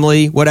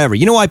 family, whatever.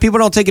 You know why people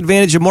don't take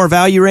advantage of more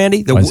value,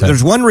 Randy?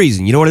 There's one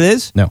reason. You know what it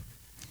is? No.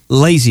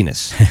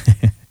 Laziness.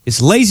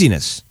 It's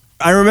laziness.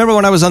 I remember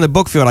when I was on the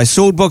book field, I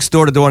sold books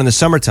door to door in the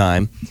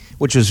summertime,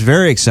 which was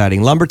very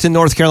exciting. Lumberton,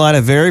 North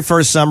Carolina, very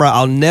first summer.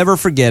 I'll never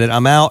forget it.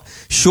 I'm out,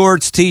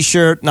 shorts,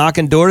 T-shirt,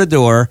 knocking door to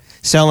door,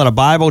 selling a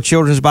Bible,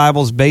 children's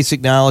Bibles, basic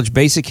knowledge,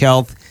 basic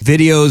health,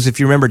 videos. If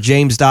you remember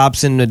James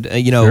Dobson,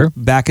 Sure.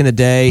 back in the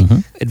day,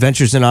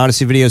 Adventures in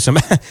Odyssey videos. So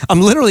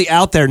I'm literally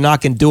out there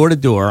knocking door to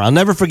door. I'll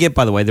never forget,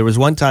 by the way, there was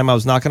one time I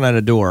was knocking on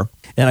a door,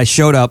 and I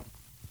showed up.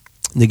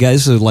 The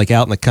guys were like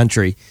out in the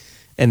country,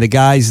 and the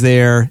guy's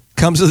there,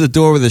 comes to the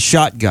door with a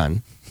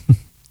shotgun.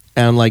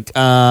 And I'm like,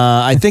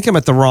 I think I'm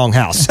at the wrong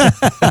house.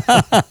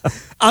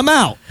 I'm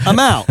out.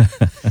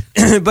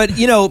 But,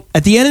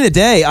 at the end of the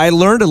day, I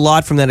learned a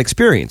lot from that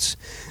experience.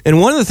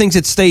 And one of the things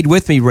that stayed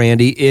with me,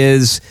 Randy,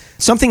 is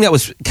something that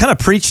was kind of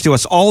preached to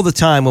us all the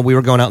time when we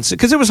were going out.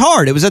 Because it was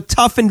hard. It was a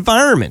tough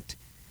environment.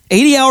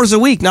 80 hours a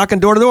week, knocking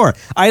door to door.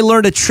 I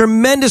learned a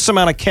tremendous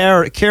amount of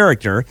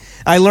character.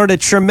 I learned a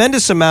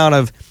tremendous amount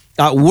of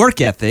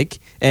work ethic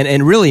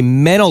and really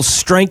mental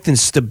strength and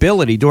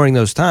stability during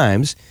those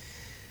times.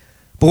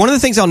 But one of the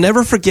things I'll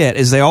never forget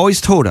is they always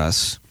told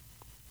us,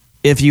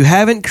 if you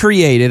haven't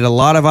created a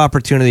lot of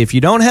opportunity, if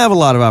you don't have a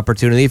lot of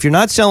opportunity, if you're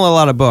not selling a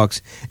lot of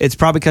books, it's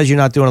probably because you're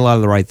not doing a lot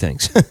of the right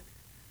things.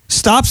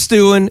 Stop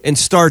stewing and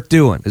start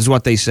doing is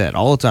what they said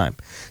all the time.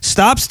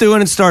 Stop stewing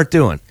and start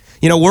doing.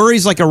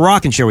 Worry's like a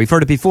rocking chair. We've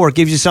heard it before. It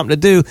gives you something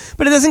to do,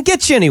 but it doesn't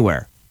get you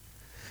anywhere.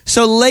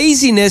 So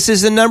laziness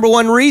is the number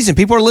one reason.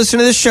 People are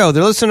listening to this show.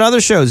 They're listening to other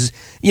shows,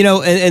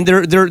 and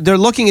they're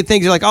looking at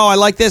things. They're like, oh, I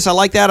like this, I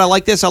like that, I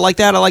like this, I like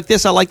that, I like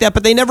this, I like that,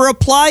 but they never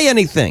apply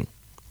anything.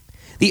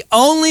 The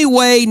only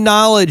way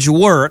knowledge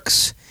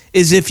works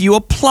is if you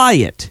apply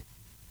it.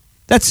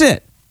 That's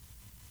it.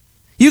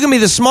 You can be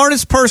the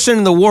smartest person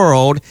in the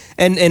world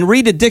and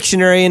read a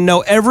dictionary and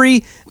know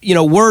every,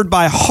 word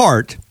by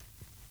heart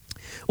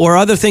or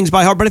other things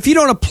by heart. But if you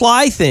don't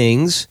apply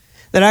things,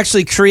 that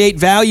actually create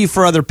value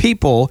for other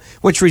people,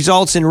 which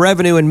results in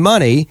revenue and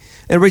money,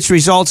 and which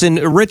results in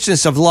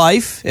richness of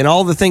life and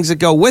all the things that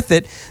go with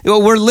it,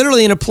 we're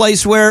literally in a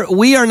place where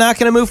we are not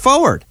going to move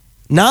forward.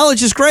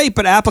 Knowledge is great,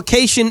 but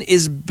application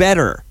is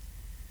better.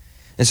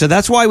 And so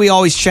that's why we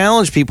always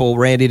challenge people,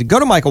 Randy, to go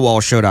to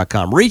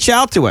michaelwalshshow.com. Reach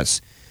out to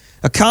us.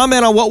 A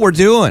comment on what we're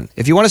doing.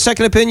 If you want a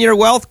second opinion of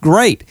wealth,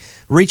 great.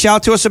 Reach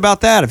out to us about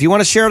that. If you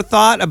want to share a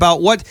thought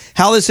about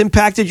how this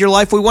impacted your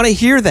life, we want to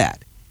hear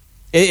that.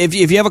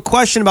 If you have a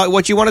question about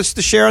what you want us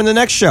to share on the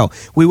next show,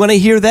 we want to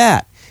hear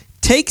that.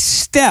 Take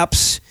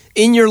steps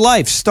in your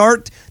life.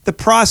 Start the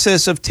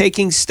process of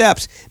taking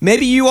steps.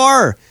 Maybe you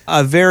are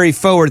very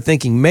forward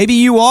thinking. Maybe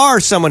you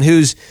are someone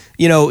who's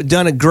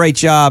done a great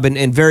job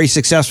and very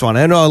successful. And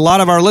I know a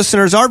lot of our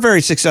listeners are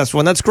very successful,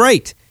 and that's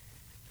great.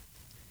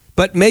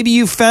 But maybe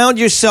you found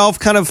yourself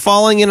kind of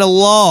falling in a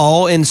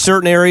lull in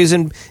certain areas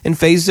and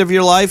phases of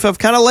your life of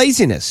kind of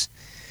laziness.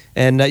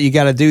 And you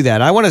got to do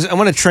that. I want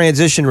to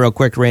transition real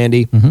quick,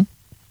 Randy.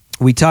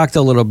 Mm-hmm. We talked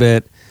a little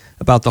bit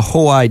about the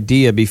whole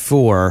idea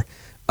before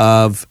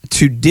of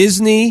to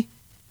Disney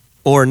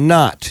or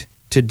not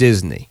to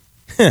Disney.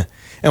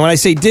 And when I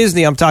say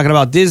Disney, I'm talking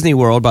about Disney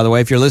World, by the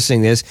way, if you're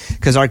listening to this,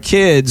 because our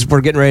kids,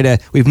 we're getting ready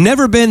to, we've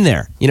never been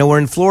there. We're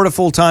in Florida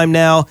full time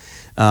now.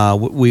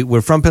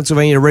 We're from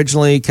Pennsylvania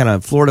originally, kind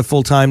of Florida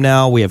full-time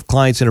now. We have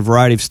clients in a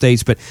variety of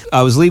states. But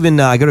I was leaving,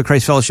 I go to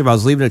Christ Fellowship. I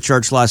was leaving a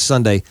church last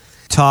Sunday.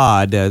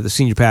 Todd, the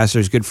senior pastor,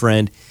 his good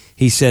friend,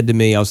 he said to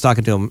me, I was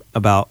talking to him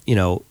about,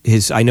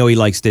 I know he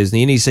likes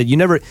Disney. And he said, you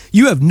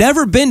have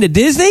never been to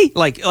Disney?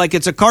 Like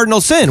it's a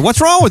cardinal sin.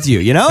 What's wrong with you,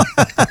 you live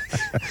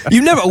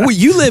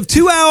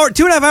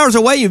 2.5 hours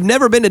away. You've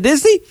never been to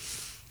Disney?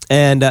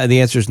 And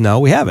the answer is no,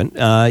 we haven't.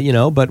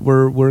 But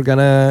we're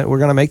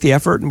gonna make the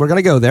effort, and we're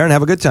gonna go there and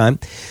have a good time.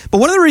 But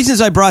one of the reasons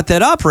I brought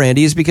that up,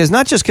 Randy, is because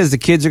not just because the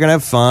kids are gonna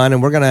have fun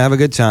and we're gonna have a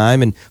good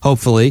time, and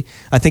hopefully,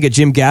 I think of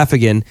Jim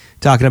Gaffigan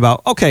talking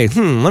about, okay,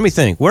 let me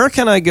think, where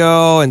can I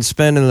go and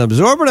spend an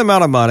absorbent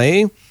amount of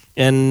money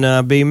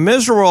and be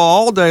miserable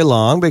all day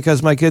long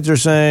because my kids are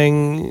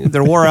saying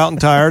they're wore out and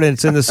tired and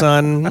it's in the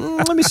sun.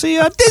 Let me see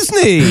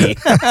Disney.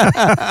 and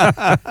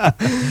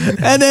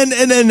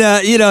then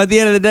at the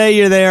end of the day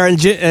you're there, and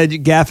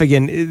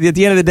Gaffigan, at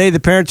the end of the day the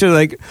parents are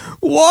like,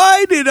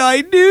 why did I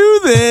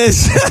do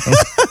this?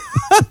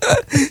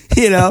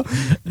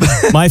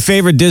 My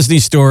favorite Disney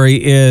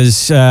story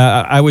is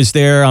I was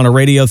there on a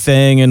radio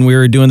thing and we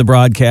were doing the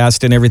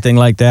broadcast and everything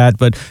like that,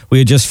 but we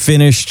had just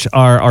finished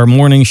our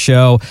morning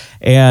show,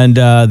 and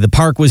the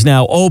park was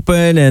now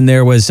open, and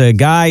there was a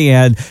guy, he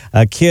had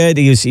a kid.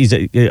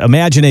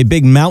 Imagine a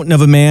big mountain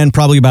of a man,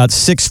 probably about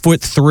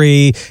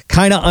 6'3",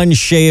 kind of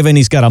unshaven.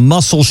 He's got a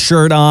muscle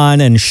shirt on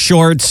and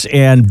shorts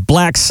and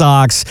black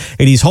socks,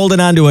 and he's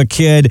holding on to a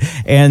kid,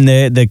 and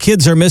the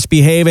kids are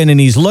misbehaving, and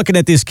he's looking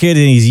at this kid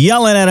and he's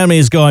yelling at him, and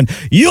he's going,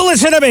 you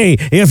listen to me.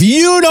 If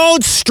you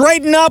don't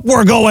straighten up,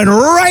 we're going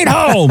right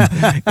home.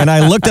 And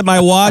I looked at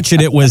my watch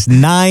and it was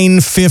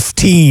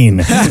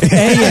 9:15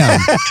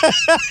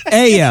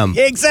 a.m.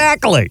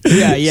 Exactly.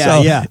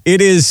 Yeah.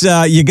 It is,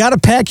 you got to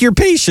pack your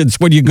patience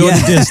when you go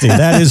to Disney.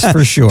 That is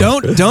for sure.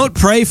 Don't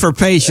pray for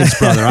patience,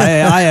 brother.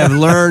 I have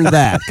learned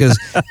that, because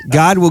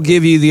God will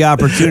give you the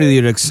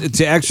opportunity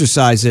to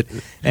exercise it.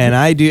 And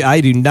I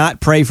do not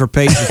pray for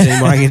patience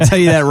anymore. I can tell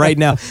you that right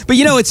now. But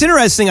it's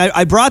interesting.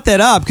 I brought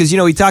that up because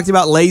we talked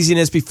about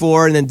laziness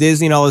before, and then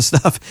Disney and all this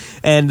stuff.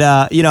 And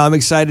I'm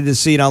excited to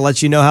see, and I'll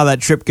let you know how that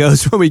trip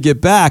goes when we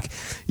get back.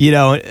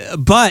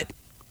 But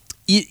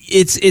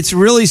it's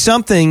really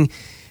something.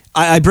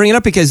 I bring it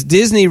up because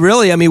Disney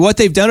really, what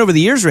they've done over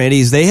the years,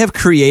 Randy, is they have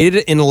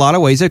created in a lot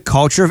of ways a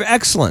culture of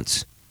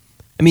excellence.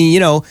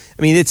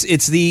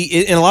 It's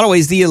in a lot of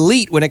ways the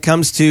elite when it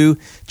comes to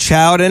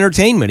child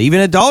entertainment, even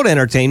adult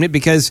entertainment,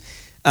 because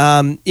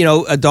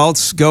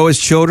adults go as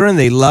children.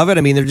 They love it.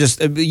 They're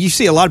just, you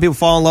see a lot of people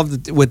fall in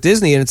love with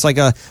Disney, and it's like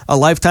a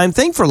lifetime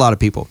thing for a lot of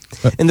people.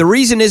 And the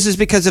reason is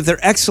because of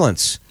their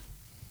excellence.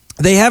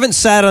 They haven't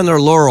sat on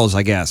their laurels,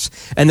 I guess,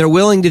 and they're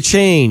willing to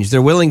change.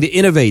 They're willing to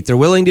innovate. They're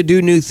willing to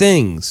do new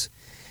things.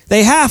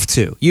 They have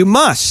to. You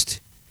must.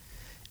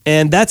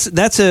 And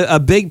that's a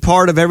big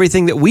part of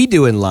everything that we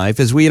do in life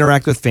as we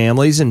interact with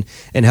families and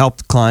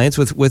help clients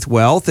with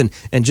wealth and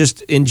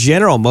just in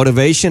general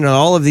motivation and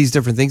all of these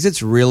different things.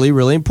 It's really,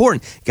 really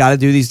important. Got to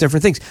do these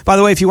different things. By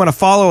the way, if you want to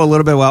follow a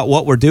little bit about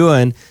what we're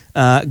doing,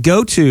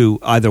 go to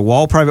either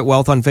Wall Private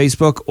Wealth on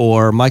Facebook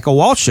or Michael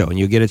Walsh Show, and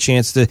you'll get a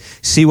chance to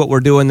see what we're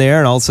doing there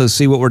and also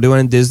see what we're doing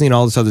in Disney and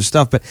all this other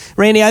stuff. But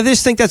Randy, I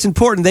just think that's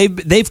important.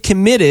 They've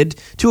committed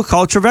to a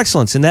culture of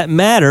excellence, and that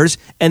matters.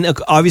 And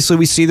obviously,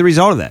 we see the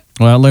result of that.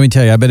 Well, let me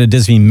tell you, I've been to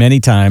Disney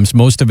many times.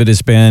 Most of it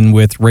has been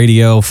with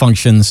radio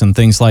functions and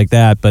things like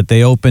that, but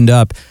they opened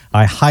up.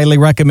 I highly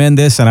recommend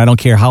this, and I don't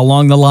care how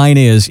long the line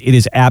is. It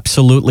is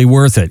absolutely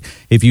worth it.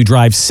 If you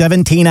drive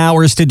 17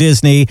 hours to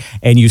Disney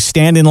and you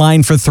stand in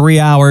line for 3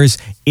 hours,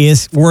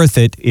 it's worth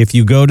it. If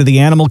you go to the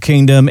Animal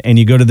Kingdom and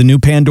you go to the new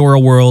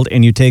Pandora World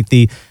and you take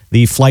the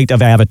Flight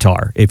of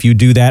Avatar, if you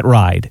do that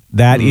ride,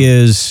 that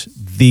is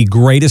the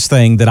greatest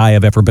thing that I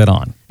have ever been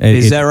on.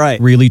 Is that right?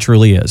 It really,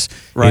 truly is.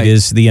 Right. It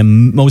is the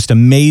most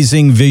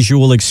amazing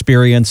visual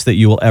experience that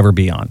you will ever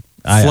be on.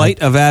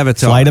 Flight of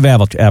Avatar. Flight of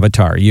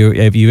Avatar.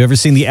 If you've ever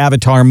seen the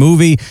Avatar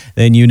movie,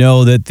 then you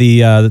know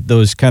that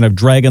those kind of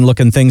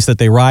dragon-looking things that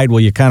they ride,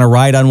 well, you kind of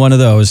ride on one of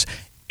those.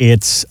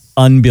 It's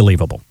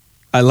unbelievable.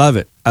 I love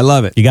it.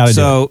 You got to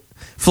do it.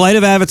 Flight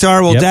of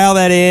Avatar, we'll dial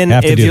that in.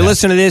 If you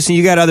listen to this and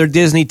you got other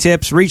Disney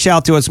tips, reach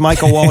out to us,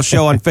 Michael Wall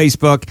Show on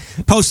Facebook.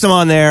 Post them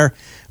on there.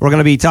 We're going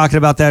to be talking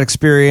about that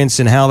experience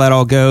and how that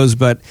all goes.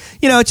 But,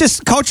 it's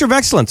just culture of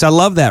excellence. I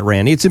love that,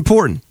 Randy. It's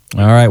important.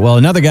 All right. Well,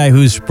 another guy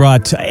who's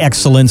brought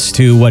excellence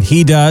to what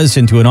he does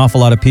and to an awful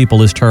lot of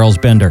people is Charles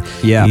Bender.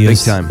 Yeah, he big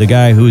is time. The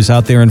guy who's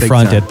out there in Big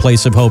front time. at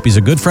Place of Hope. He's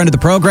a good friend of the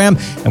program,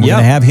 and we're going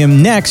to have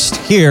him next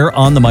here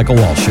on The Michael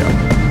Wall Show.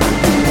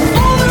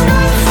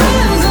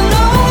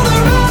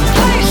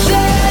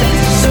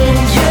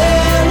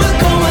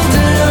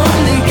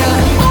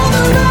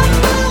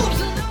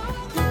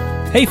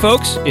 Hey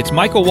folks, it's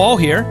Michael Wall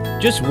here.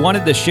 Just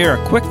wanted to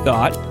share a quick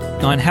thought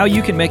on how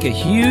you can make a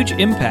huge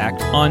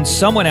impact on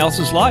someone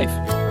else's life.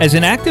 As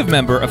an active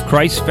member of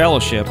Christ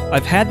Fellowship,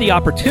 I've had the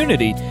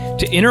opportunity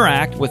to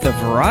interact with a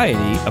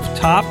variety of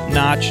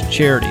top-notch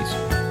charities.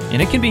 And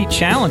it can be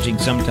challenging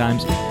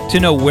sometimes to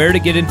know where to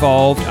get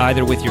involved,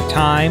 either with your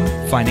time,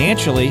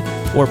 financially,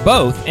 or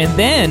both, and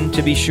then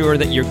to be sure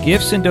that your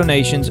gifts and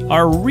donations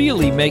are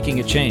really making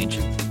a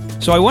change.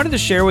 So I wanted to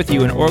share with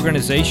you an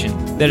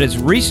organization that has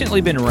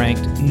recently been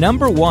ranked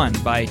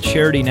 #1 by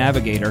Charity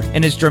Navigator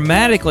and is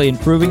dramatically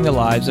improving the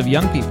lives of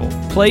young people.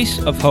 Place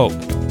of Hope.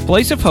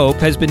 Place of Hope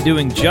has been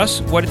doing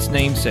just what its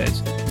name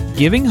says,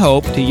 giving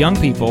hope to young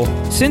people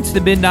since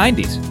the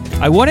mid-90s.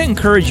 I want to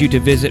encourage you to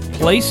visit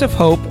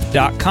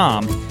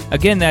placeofhope.com.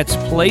 Again, that's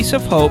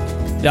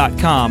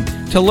placeofhope.com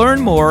to learn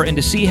more and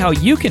to see how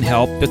you can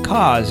help the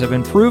cause of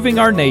improving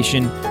our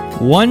nation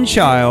one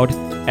child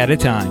at a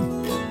time.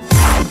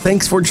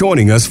 Thanks for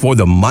joining us for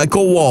the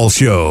Michael Wall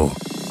Show.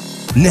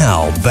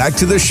 Now, back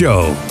to the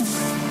show.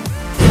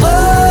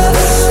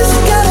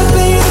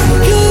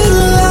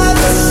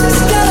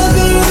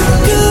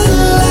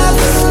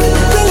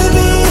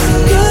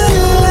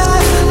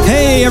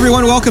 Hey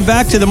everyone, welcome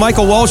back to the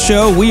Michael Wall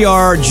Show. We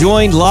are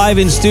joined live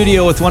in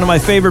studio with one of my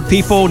favorite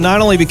people, not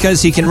only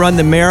because he can run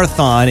the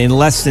marathon in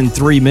less than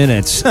 3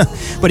 minutes,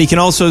 but he can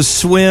also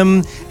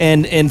swim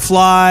and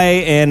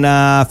fly and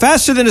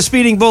faster than a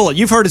speeding bullet.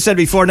 You've heard it said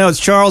before. No, it's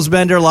Charles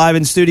Bender live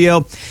in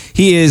studio.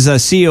 He is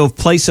CEO of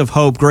Place of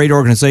Hope, great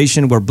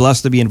organization. We're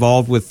blessed to be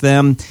involved with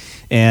them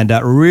and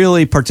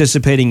really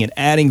participating in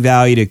adding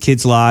value to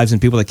kids' lives and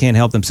people that can't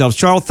help themselves.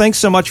 Charles, thanks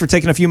so much for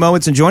taking a few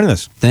moments and joining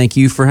us. Thank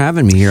you for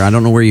having me here. I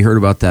don't know where you heard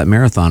about that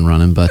marathon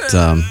running, but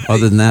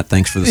other than that,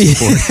 thanks for the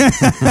support.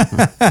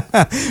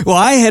 Well,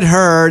 I had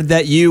heard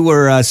that you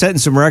were setting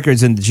some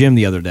records in the gym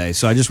the other day,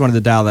 so I just wanted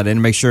to dial that in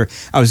and make sure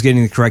I was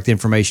getting the correct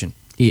information.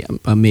 Yeah,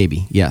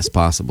 maybe. Yes,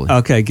 possibly.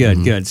 Okay,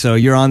 good, good. So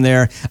you're on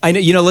there. I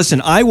know.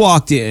 Listen, I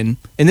walked in,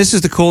 and this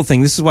is the cool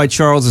thing. This is why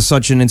Charles is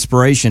such an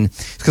inspiration,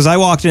 because I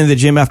walked into the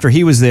gym after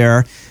he was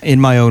there, in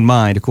my own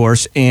mind, of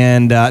course,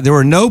 and there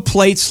were no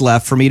plates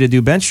left for me to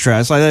do bench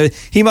press.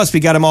 He must be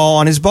got them all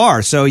on his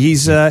bar, so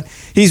he's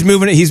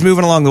moving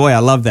along the way. I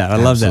love that. I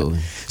love that.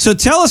 So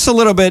tell us a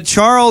little bit.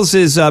 Charles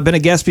has been a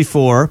guest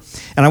before,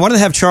 and I wanted to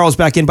have Charles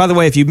back in. By the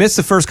way, if you missed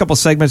the first couple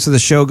segments of the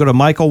show, go to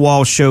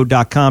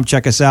michaelwallshow.com.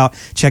 Check us out.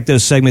 Check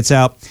those segments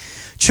out.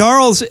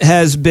 Charles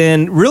has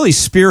been really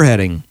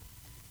spearheading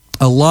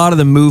a lot of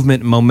the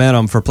movement and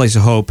momentum for Place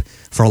of Hope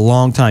for a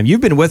long time.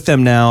 You've been with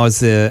them now as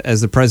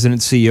the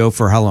president and CEO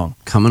for how long?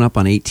 Coming up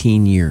on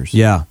 18 years.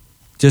 Yeah.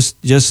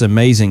 Just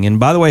amazing. And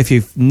by the way, if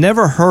you've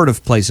never heard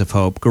of Place of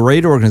Hope,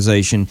 great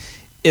organization.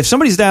 If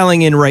somebody's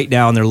dialing in right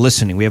now and they're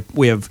listening,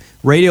 we have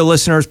radio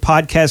listeners,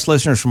 podcast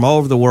listeners from all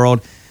over the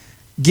world.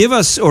 Give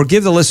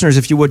the listeners,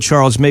 if you would,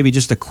 Charles, maybe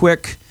just a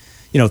quick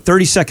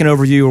 30-second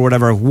overview or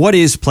whatever of what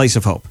is Place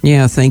of Hope.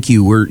 Yeah, thank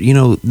you. We're,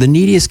 the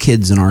neediest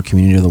kids in our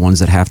community are the ones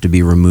that have to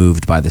be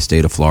removed by the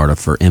state of Florida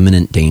for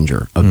imminent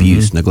danger,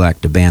 abuse,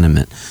 neglect,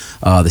 abandonment.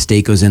 The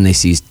state goes in, they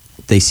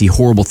see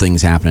horrible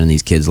things happen in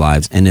these kids'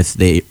 lives, and if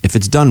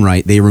it's done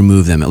right, they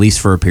remove them, at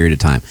least for a period of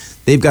time.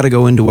 They've got to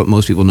go into what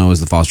most people know as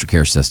the foster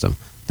care system.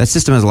 That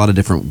system has a lot of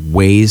different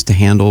ways to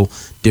handle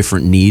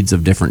different needs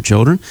of different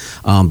children,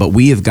 but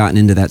we have gotten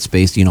into that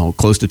space,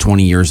 close to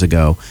 20 years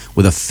ago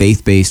with a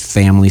faith-based,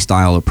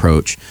 family-style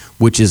approach,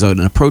 which is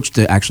an approach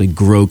to actually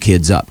grow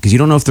kids up, because you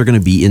don't know if they're going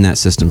to be in that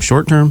system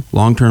short-term,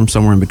 long-term,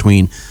 somewhere in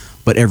between.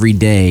 But every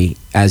day,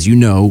 as you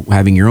know,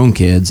 having your own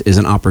kids is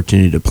an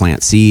opportunity to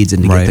plant seeds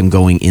and to get them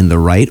going in the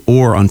right,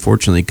 or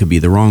unfortunately, it could be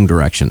the wrong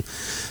direction.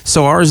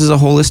 So ours is a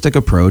holistic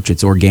approach.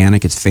 It's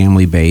organic, it's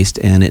family-based,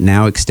 and it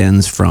now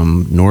extends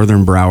from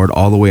northern Broward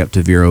all the way up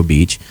to Vero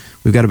Beach.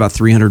 We've got about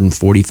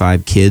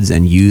 345 kids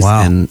and youth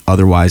and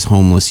otherwise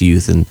homeless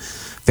youth and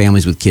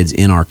families with kids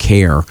in our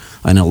care,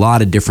 and a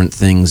lot of different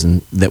things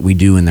that we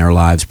do in their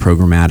lives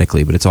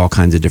programmatically, but it's all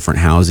kinds of different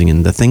housing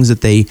and the things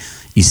that they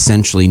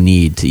essentially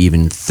need to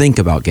even think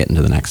about getting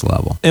to the next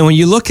level. And when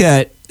you look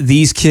at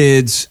these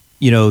kids,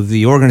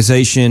 the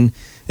organization,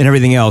 and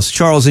everything else.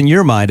 Charles, in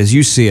your mind, as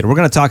you see it, we're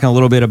going to talk a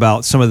little bit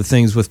about some of the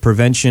things with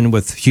prevention,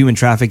 with human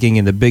trafficking,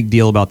 and the big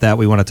deal about that.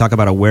 We want to talk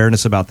about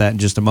awareness about that in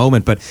just a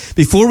moment. But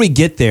before we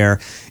get there,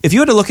 if you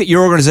had to look at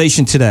your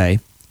organization today,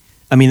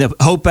 I mean, the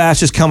Hope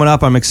Bash is coming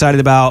up. I'm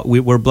excited about.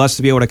 We're blessed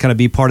to be able to kind of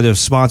be part of the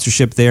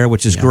sponsorship there,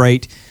 which is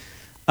great.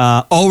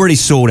 Already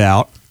sold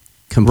out.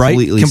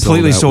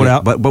 Completely sold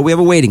out. But we have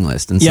a waiting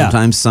list, and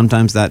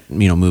sometimes that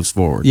moves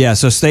forward. Yeah,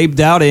 so stay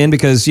dialed in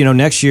because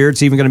next year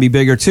it's even going to be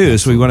bigger too.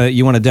 So you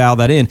want to dial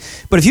that in.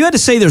 But if you had to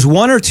say there's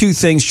one or two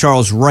things,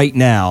 Charles, right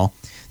now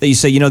that you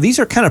say these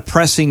are kind of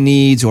pressing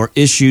needs or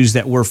issues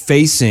that we're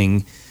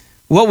facing,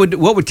 what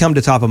would come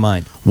to top of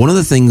mind? One of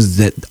the things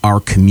that our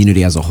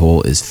community as a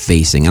whole is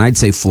facing, and I'd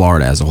say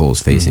Florida as a whole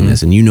is facing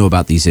this, and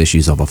about these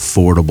issues of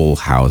affordable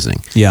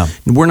housing. Yeah.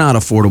 We're not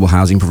affordable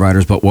housing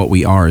providers, but what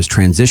we are is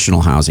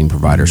transitional housing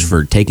providers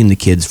for taking the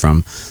kids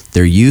from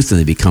their youth and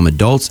they become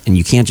adults, and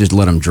you can't just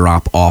let them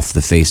drop off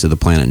the face of the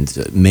planet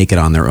and make it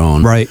on their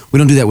own. Right. We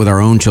don't do that with our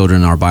own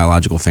children and our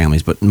biological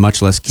families, but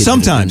much less kids.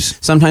 Sometimes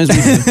we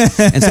do.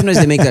 And sometimes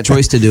they make that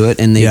choice to do it,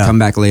 and they come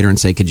back later and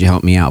say, could you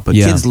help me out? But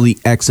kids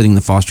exiting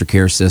the foster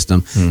care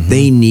system,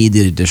 they need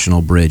the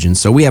additional bridge. And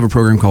so we have a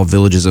program called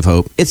Villages of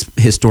Hope. It's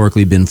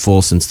historically been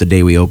full since the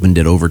day we opened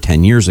it over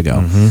 10 years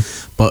ago.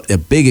 But a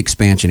big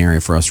expansion area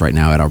for us right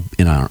now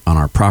on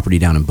our property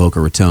down in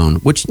Boca Raton,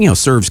 which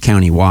serves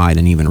countywide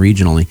and even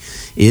regionally,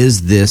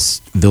 is this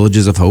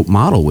Villages of Hope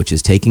model, which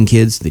is taking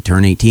kids, they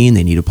turn 18,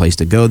 they need a place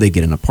to go, they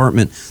get an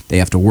apartment, they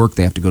have to work,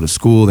 they have to go to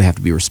school, they have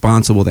to be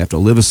responsible, they have to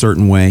live a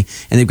certain way,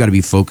 and they've got to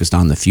be focused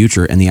on the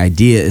future. And the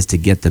idea is to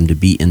get them to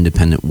be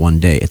independent one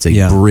day. It's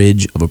a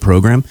bridge of a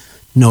program.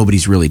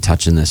 Nobody's really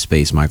touching this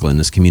space, Michael, in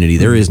this community.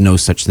 There is no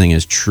such thing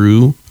as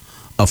true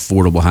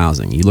affordable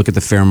housing. You look at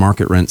the fair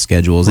market rent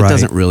schedules, it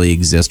doesn't really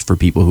exist for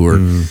people who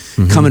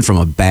are coming from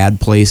a bad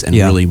place and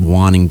really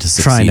wanting to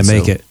succeed. Trying to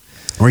make it.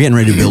 We're getting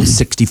ready to build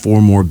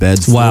 64 more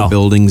beds, 4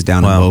 buildings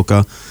down in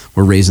Boca.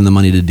 We're raising the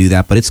money to do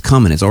that, but it's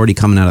coming. It's already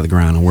coming out of the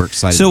ground, and we're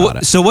excited about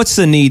it. So what's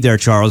the need there,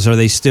 Charles? Are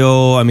they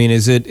still,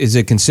 is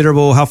it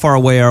considerable? How far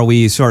away are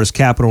we as far as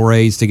capital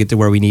raise to get to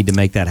where we need to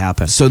make that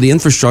happen? So the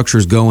infrastructure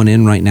is going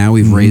in right now.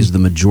 We've raised the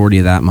majority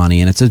of that money,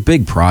 and it's a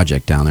big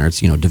project down there. It's,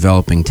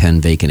 developing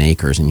 10 vacant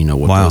acres, and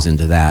what goes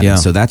into that. Yeah. And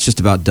so that's just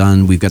about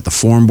done. We've got the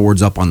form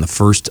boards up on the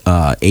first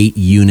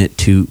 8-unit,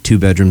 two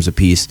bedrooms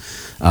apiece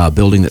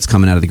building that's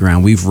coming out of the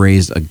ground. We've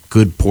raised a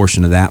good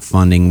portion of that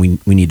funding.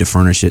 We need to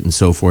furnish it and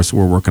so forth, so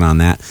we're working on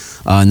that.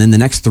 And then the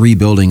next 3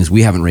 buildings,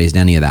 we haven't raised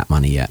any of that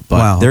money yet.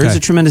 But there is a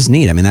tremendous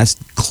need. That's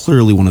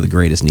clearly one of the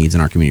greatest needs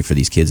in our community for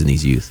these kids and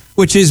these youth.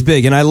 Which is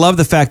big. And I love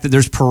the fact that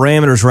there's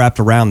parameters wrapped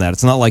around that.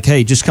 It's not like,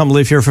 hey, just come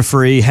live here for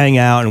free, hang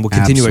out, and we'll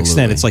continue to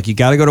extend. It's like you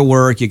got to go to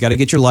work, you got to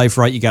get your life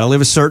right, you got to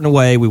live a certain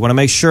way. We want to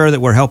make sure that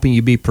we're helping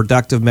you be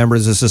productive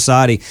members of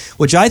society,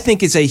 which I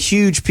think is a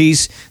huge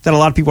piece that a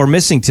lot of people are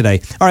missing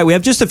today. All right, we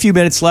have just a few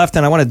minutes left,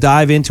 and I want to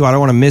dive into, I don't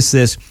want to miss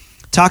this,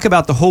 talk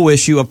about the whole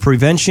issue of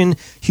prevention,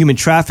 human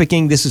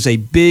trafficking. This is a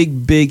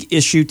big, big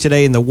issue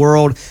today in the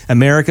world.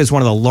 America is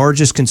one of the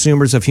largest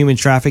consumers of human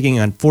trafficking,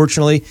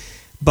 unfortunately.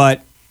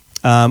 But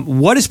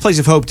what is Place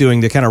of Hope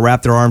doing to kind of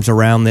wrap their arms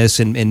around this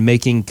and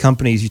making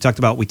companies, we talked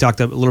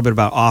a little bit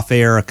about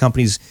off-air,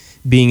 companies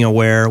being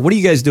aware. What are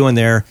you guys doing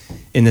there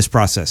in this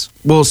process?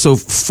 Well, so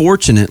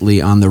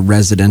fortunately on the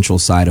residential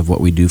side of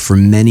what we do for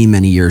many,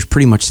 many years,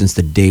 pretty much since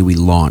the day we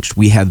launched,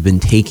 we have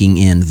been taking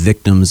in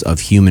victims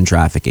of human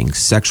trafficking,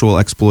 sexual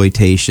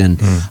exploitation,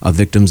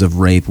 victims of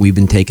rape. We've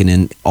been taking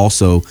in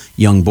also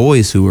young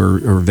boys who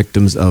are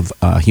victims of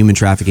human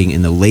trafficking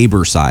in the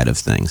labor side of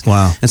things.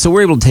 Wow. And so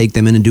we're able to take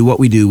them in and do what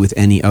we do with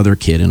any other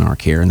kid in our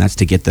care, and that's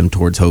to get them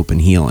towards hope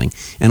and healing.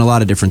 And a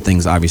lot of different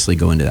things obviously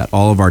go into that.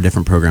 All of our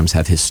different programs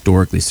have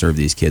historically served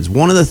these kids.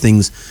 One of the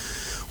things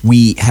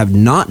we have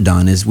not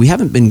done is we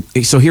haven't been,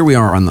 so here we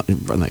are on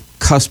the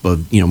cusp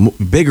of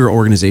bigger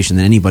organization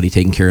than anybody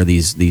taking care of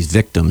these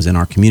victims in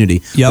our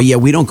community. But yet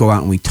we don't go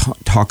out and we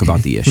talk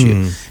about the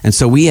issue. And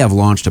so we have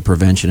launched a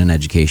prevention and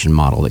education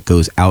model that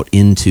goes out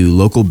into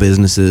local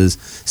businesses,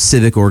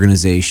 civic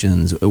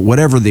organizations,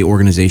 whatever the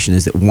organization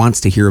is that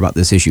wants to hear about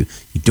this issue.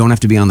 You don't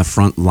have to be on the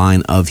front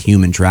line of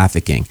human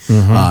trafficking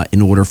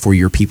in order for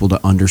your people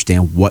to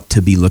understand what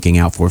to be looking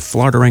out for.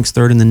 Florida ranks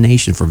 3rd in the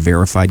nation for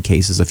verified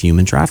cases of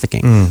human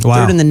trafficking.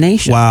 Wow. 3rd in the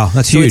nation. Wow,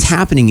 that's huge. So it's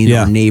happening in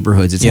our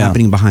neighborhoods. It's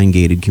happening behind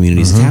gated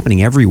communities. It's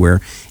happening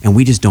everywhere, and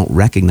we just don't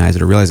recognize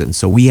it or realize it. And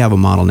so we have a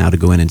model now to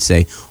go in and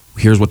say,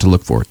 here's what to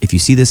look for. If you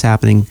see this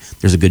happening,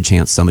 there's a good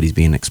chance somebody's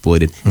being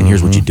exploited, and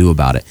here's what you do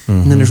about it.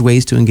 And then there's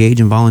ways to engage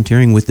in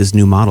volunteering with this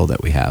new model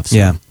that we have. So.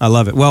 Yeah, I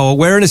love it. Well,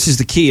 awareness is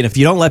the key, and if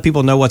you don't let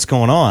people know what's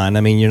going on,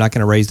 you're not going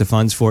to raise the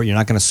funds for it. You're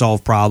not going to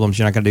solve problems.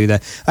 You're not going to do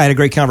that. I had a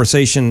great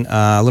conversation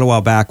a little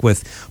while back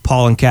with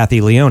Paul and Kathy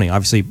Leone,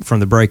 obviously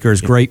from the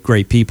Breakers, great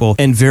people,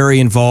 and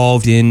very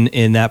involved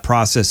in that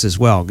process as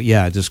well.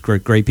 Yeah, just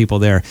great people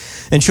there.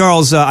 And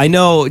Charles, I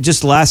know,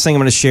 just the last thing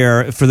I'm going to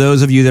share, for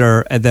those of you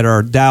that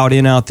are dialed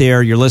in out there,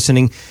 you're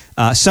listening,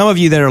 Some of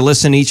you that are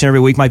listening each and every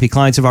week might be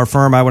clients of our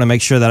firm. I want to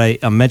make sure that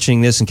I'm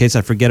mentioning this in case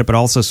I forget it, but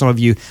also some of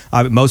you,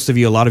 most of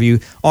you, a lot of you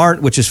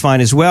aren't, which is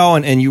fine as well.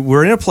 And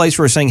we're in a place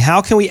where we're saying,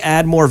 how can we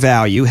add more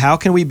value? How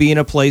can we be in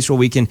a place where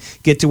we can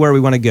get to where we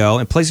want to go?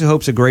 And Place of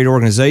Hope's a great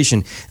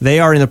organization. They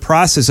are in the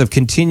process of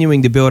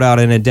continuing to build out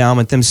an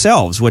endowment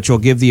themselves, which will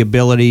give the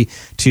ability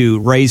to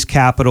raise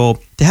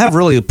capital, to have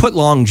really put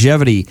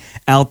longevity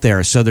out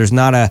there, so there's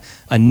not a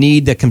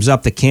need that comes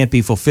up that can't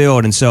be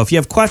fulfilled. And so if you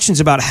have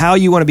questions about how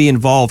you want to be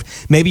involved,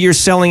 maybe you're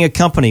selling a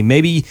company,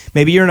 maybe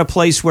you're in a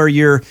place where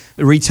you're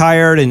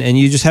retired and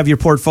you just have your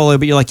portfolio,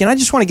 but you're like, I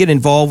just want to get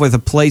involved with a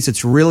place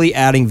that's really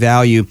adding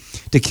value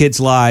to kids'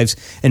 lives,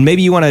 and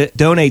maybe you want to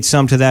donate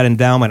some to that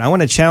endowment. I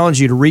want to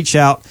challenge you to reach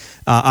out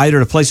either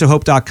to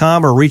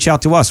placeofhope.com or reach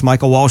out to us,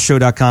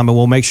 michaelwalshshow.com, and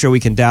we'll make sure we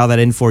can dial that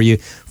in for you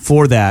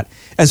for that.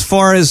 As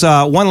far as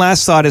one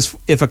last thought is,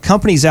 if a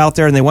company's out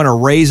there and they want to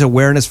raise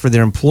awareness for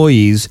their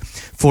employees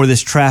for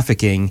this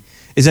trafficking,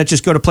 is that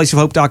just go to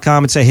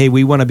placeofhope.com and say, hey,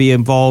 we want to be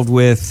involved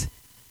with...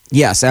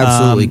 Yes,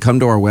 absolutely.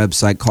 Come to our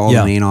website, call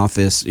the main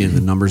office,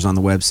 the numbers on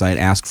the website,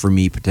 ask for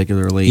me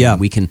particularly. Yeah.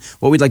 And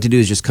what we'd like to do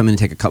is just come in and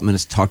take a couple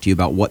minutes to talk to you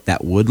about what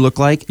that would look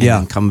like.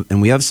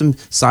 And we have some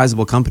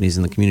sizable companies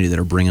in the community that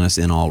are bringing us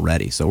in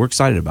already. So we're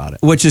excited about it.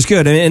 Which is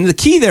good. And the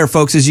key there,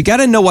 folks, is you got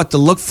to know what to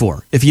look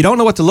for. If you don't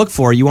know what to look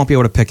for, you won't be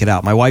able to pick it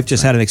out. My wife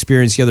just had an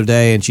experience the other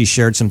day, and she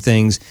shared some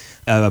things,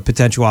 a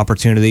potential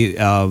opportunity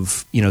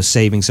of,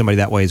 saving somebody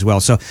that way as well.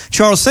 So,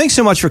 Charles, thanks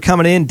so much for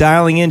coming in,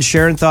 dialing in,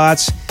 sharing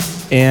thoughts,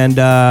 and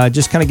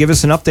just kind of give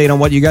us an update on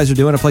what you guys are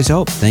doing at Place of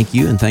Hope. Thank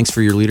you, and thanks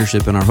for your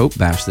leadership in our Hope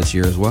Bash this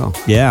year as well.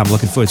 Yeah, I'm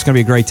looking forward. It's going to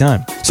be a great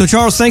time. So,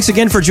 Charles, thanks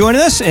again for joining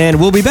us, and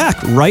we'll be back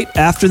right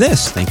after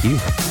this. Thank you.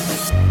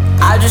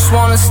 I just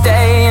want to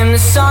stay in the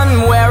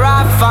sun where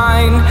I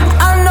find,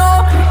 I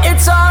know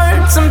it's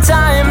hard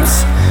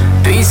sometimes,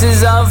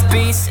 pieces of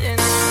peace.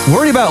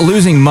 Worried about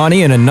losing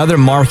money in another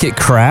market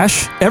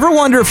crash? Ever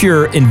wonder if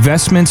your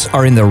investments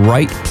are in the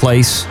right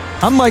place?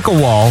 I'm Michael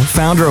Wall,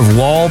 founder of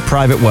Wall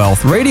Private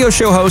Wealth, radio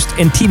show host,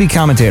 and TV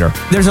commentator.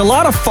 There's a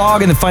lot of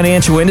fog in the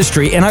financial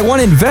industry, and I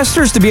want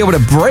investors to be able to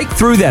break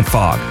through that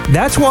fog.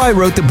 That's why I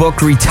wrote the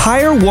book,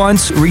 Retire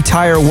Once,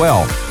 Retire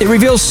Well. It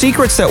reveals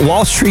secrets that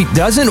Wall Street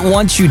doesn't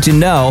want you to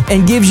know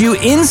and gives you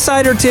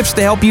insider tips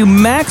to help you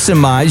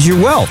maximize your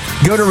wealth.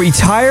 Go to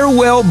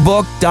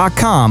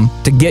retirewellbook.com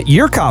to get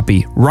your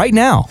copy right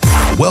now.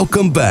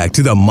 Welcome back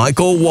to the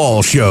Michael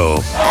Wall Show.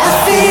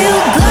 I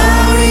feel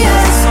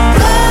glorious,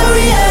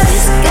 glorious.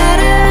 Got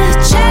a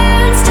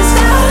chance to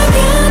start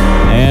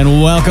again.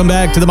 And welcome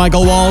back to the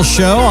Michael Wall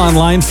Show.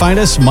 Online, find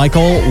us,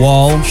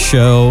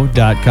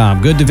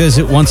 michaelwallshow.com. Good to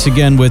visit once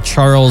again with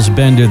Charles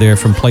Bender there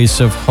from Place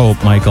of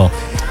Hope, Michael.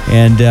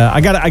 And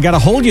I got to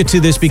hold you to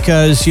this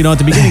because, at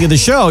the beginning of the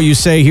show, you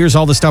say, here's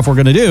all the stuff we're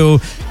going to do.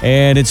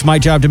 And it's my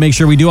job to make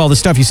sure we do all the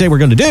stuff you say we're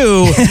going to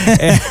do.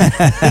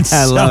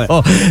 I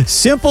love it.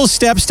 Simple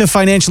steps to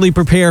financially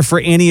prepare for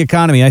any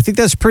economy. I think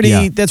that's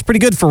pretty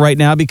good for right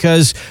now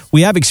because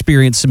we have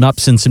experienced some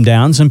ups and some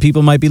downs, and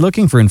people might be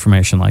looking for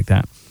information like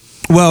that.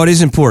 Well, it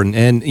is important.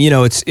 And,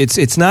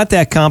 it's not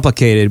that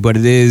complicated, but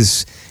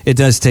it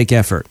does take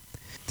effort.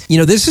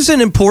 This is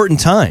an important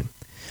time.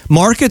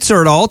 Markets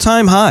are at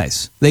all-time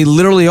highs. They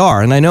literally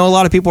are. And I know a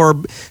lot of people are,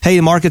 hey,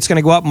 the market's going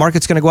to go up,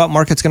 market's going to go up,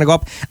 market's going to go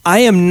up. I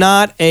am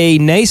not a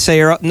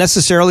naysayer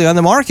necessarily on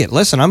the market.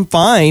 Listen, I'm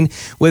fine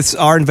with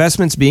our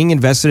investments being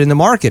invested in the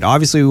market.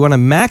 Obviously, we want to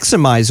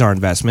maximize our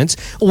investments.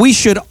 We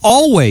should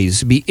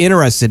always be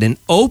interested and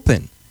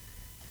open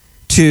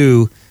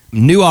to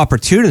new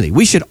opportunity.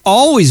 We should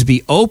always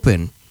be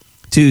open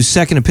to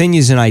second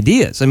opinions and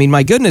ideas. I mean,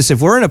 my goodness,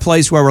 if we're in a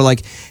place where we're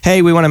like,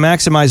 hey, we want to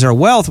maximize our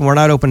wealth and we're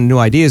not open to new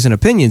ideas and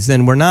opinions,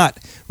 then we're not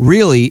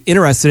really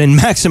interested in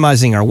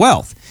maximizing our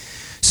wealth.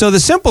 So the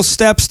simple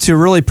steps to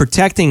really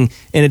protecting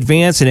and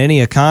advance in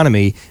any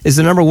economy is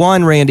the number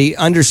one, Randy,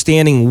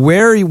 understanding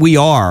where we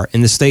are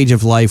in the stage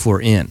of life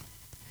we're in.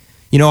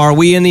 Are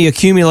we in the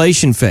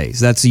accumulation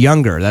phase? That's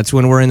younger. That's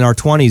when we're in our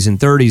 20s and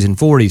 30s and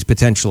 40s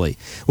potentially.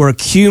 We're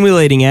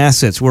accumulating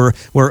assets. We're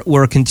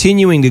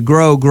continuing to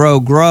grow.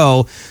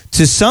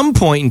 To some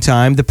point in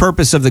time, the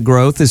purpose of the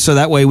growth is so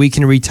that way we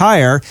can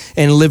retire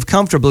and live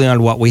comfortably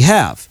on what we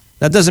have.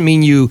 That doesn't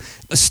mean you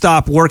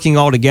stop working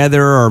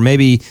altogether, or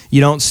maybe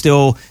you don't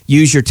still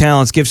use your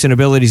talents, gifts, and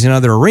abilities in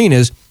other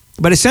arenas.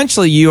 But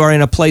essentially, you are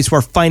in a place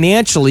where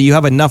financially you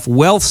have enough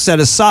wealth set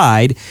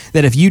aside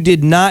that if you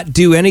did not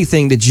do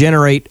anything to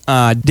generate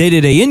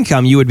day-to-day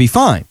income, you would be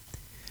fine.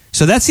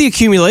 So that's the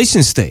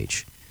accumulation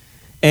stage.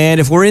 And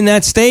if we're in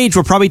that stage,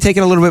 we're probably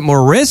taking a little bit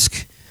more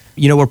risk.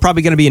 We're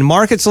probably going to be in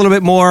markets a little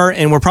bit more,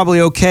 and we're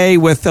probably okay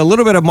with a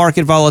little bit of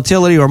market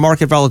volatility or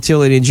market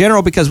volatility in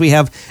general because we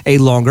have a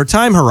longer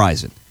time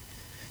horizon.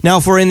 Now,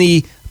 if we're in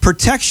the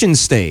protection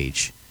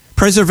stage,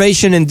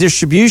 preservation and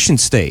distribution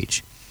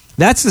stage,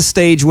 that's the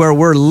stage where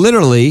we're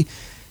literally,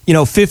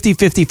 50,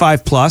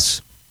 55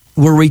 plus.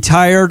 We're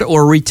retired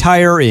or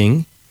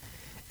retiring.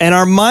 And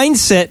our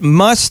mindset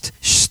must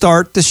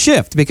start to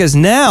shift because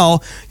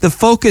now the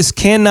focus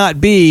cannot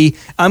be,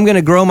 I'm going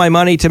to grow my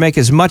money to make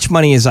as much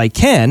money as I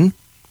can.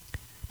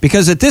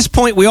 Because at this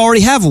point, we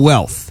already have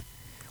wealth.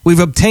 We've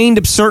obtained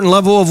a certain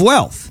level of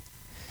wealth.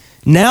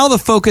 Now the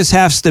focus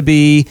has to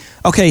be,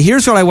 okay,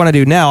 here's what I want to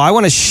do now. I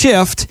want to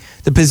shift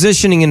the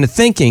positioning into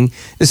thinking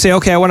to say,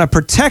 okay, I want to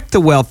protect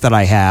the wealth that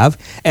I have,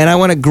 and I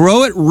want to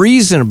grow it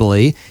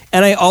reasonably,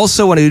 and I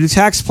also want to do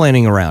tax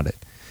planning around it.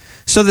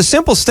 So the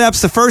simple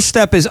steps, the first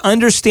step is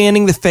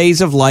understanding the phase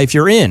of life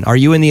you're in. Are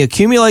you in the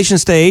accumulation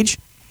stage,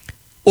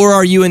 or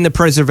are you in the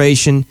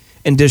preservation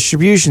and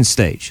distribution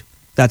stage?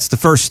 That's the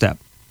first step.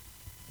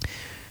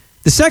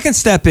 The second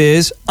step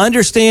is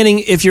understanding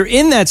if you're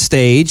in that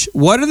stage,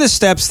 what are the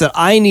steps that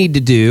I need to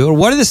do, or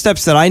what are the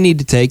steps that I need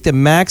to take to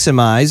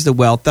maximize the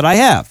wealth that I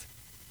have?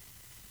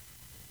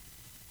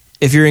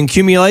 If you're in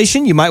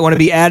accumulation, you might want to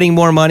be adding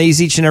more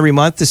monies each and every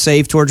month to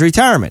save towards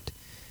retirement,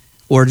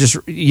 or just,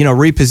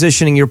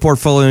 repositioning your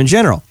portfolio in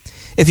general.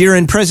 If you're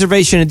in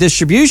preservation and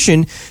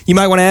distribution, you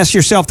might want to ask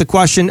yourself the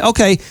question,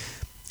 okay,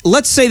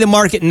 let's say the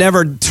market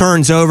never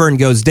turns over and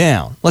goes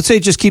down. Let's say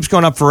it just keeps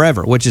going up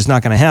forever, which is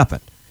not going to happen.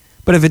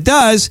 But if it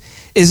does,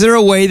 is there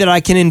a way that I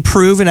can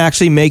improve and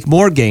actually make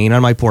more gain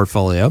on my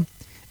portfolio?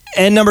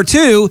 And number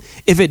two,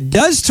 if it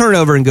does turn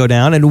over and go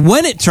down, and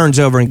when it turns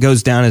over and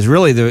goes down is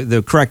really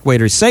the correct way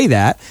to say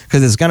that,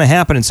 because it's going to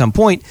happen at some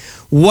point,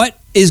 what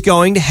is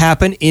going to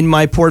happen in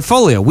my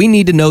portfolio? We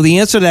need to know the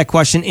answer to that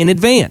question in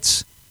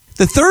advance.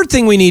 The third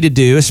thing we need to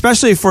do,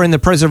 especially if we're in the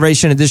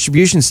preservation and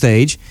distribution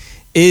stage,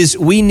 is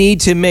we need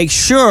to make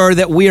sure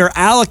that we are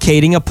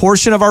allocating a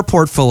portion of our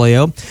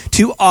portfolio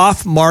to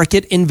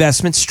off-market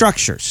investment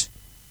structures.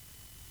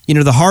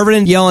 The Harvard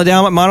and Yale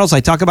endowment models,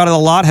 I talk about it a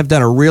lot, have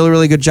done a really,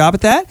 really good job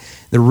at that.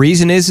 The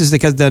reason is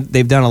because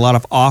they've done a lot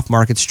of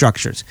off-market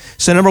structures.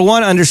 So number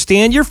one,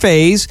 understand your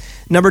phase.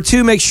 Number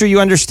two, make sure you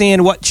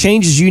understand what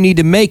changes you need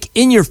to make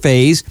in your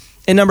phase.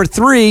 And number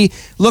three,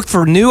 look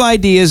for new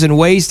ideas and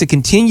ways to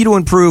continue to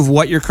improve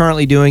what you're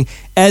currently doing,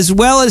 as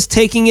well as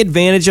taking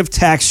advantage of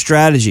tax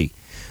strategy.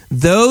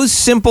 Those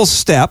simple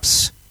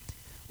steps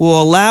will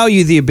allow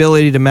you the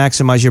ability to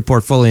maximize your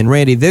portfolio. And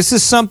Randy, this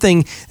is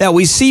something that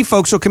we see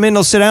folks will come in,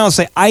 they'll sit down and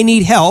say, I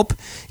need help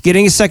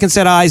getting a second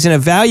set of eyes and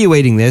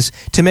evaluating this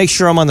to make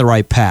sure I'm on the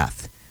right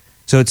path.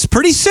 So it's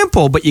pretty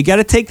simple, but you got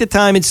to take the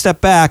time and step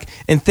back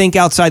and think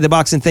outside the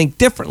box and think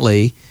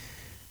differently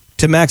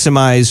to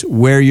maximize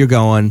where you're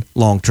going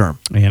long term.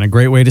 And a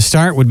great way to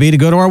start would be to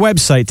go to our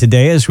website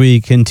today as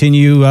we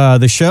continue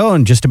the show,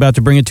 and just about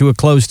to bring it to a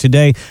close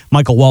today,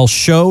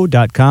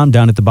 michaelwalshshow.com.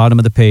 Down at the bottom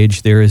of the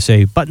page, there is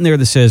a button there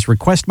that says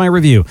Request My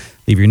Review.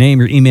 Leave your name,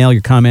 your email,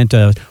 your comment,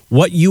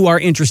 what you are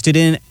interested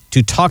in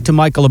to talk to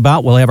Michael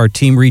about. We'll have our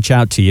team reach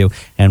out to you,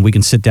 and we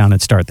can sit down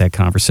and start that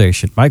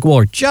conversation. Michael,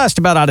 we're just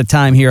about out of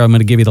time here. I'm going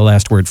to give you the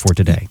last word for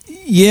today.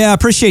 Yeah, I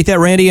appreciate that,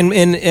 Randy.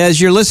 And as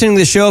you're listening to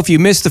the show, if you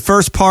missed the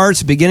first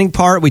parts, beginning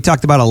part, we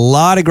talked about a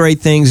lot of great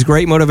things,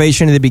 great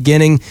motivation in the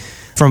beginning,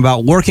 from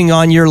about working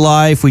on your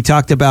life. We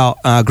talked about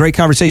a great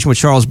conversation with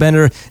Charles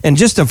Bender and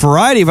just a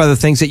variety of other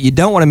things that you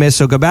don't want to miss.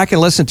 So go back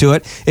and listen to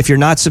it. If you're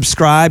not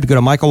subscribed, go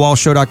to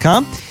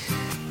michaelwalshshow.com.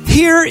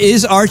 Here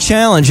is our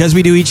challenge, as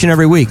we do each and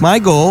every week. My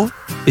goal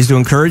is to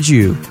encourage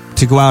you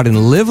to go out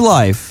and live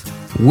life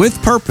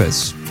with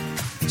purpose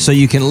so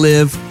you can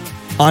live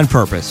on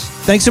purpose.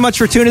 Thanks so much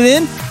for tuning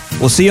in.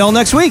 We'll see you all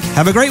next week.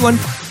 Have a great one.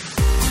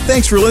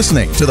 Thanks for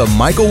listening to The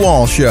Michael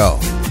Wall Show.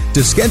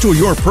 To schedule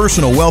your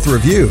personal wealth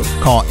review,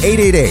 call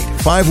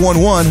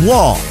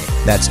 888-511-WALL.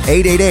 That's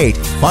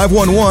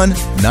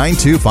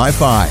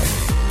 888-511-9255.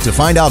 To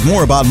find out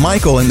more about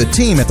Michael and the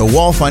team at the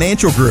Wall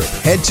Financial Group,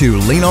 head to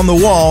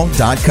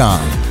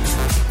leanonthewall.com.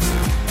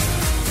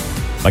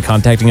 By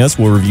contacting us,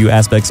 we'll review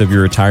aspects of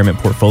your retirement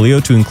portfolio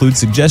to include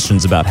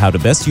suggestions about how to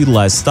best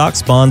utilize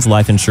stocks, bonds,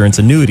 life insurance,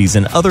 annuities,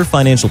 and other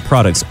financial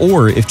products,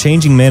 or if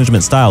changing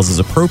management styles is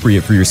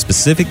appropriate for your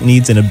specific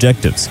needs and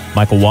objectives.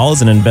 Michael Wall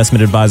is an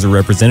investment advisor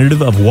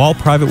representative of Wall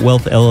Private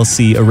Wealth,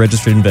 LLC, a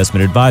registered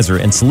investment advisor,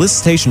 and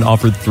solicitation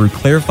offered through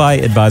Clarify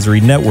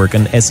Advisory Network,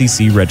 an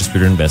SEC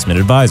registered investment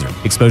advisor.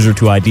 Exposure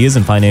to ideas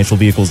and financial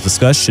vehicles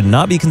discussed should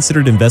not be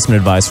considered investment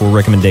advice or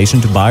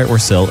recommendation to buy or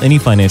sell any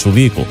financial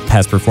vehicle.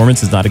 Past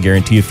performance is not a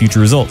guarantee of future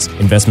results.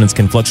 Investments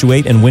can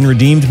fluctuate, and when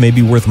redeemed may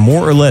be worth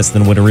more or less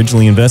than when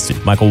originally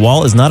invested. Michael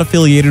Wall is not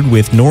affiliated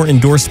with nor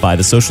endorsed by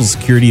the Social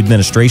Security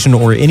Administration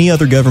or any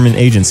other government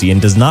agency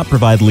and does not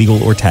provide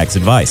legal or tax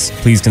advice.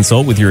 Please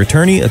consult with your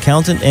attorney,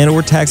 accountant, and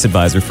or tax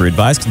advisor for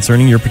advice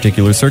concerning your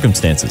particular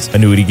circumstances.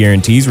 Annuity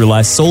guarantees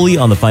rely solely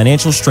on the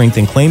financial strength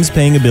and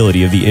claims-paying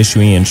ability of the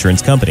issuing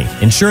insurance company.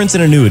 Insurance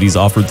and annuities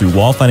offered through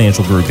Wall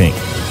Financial Group, Inc.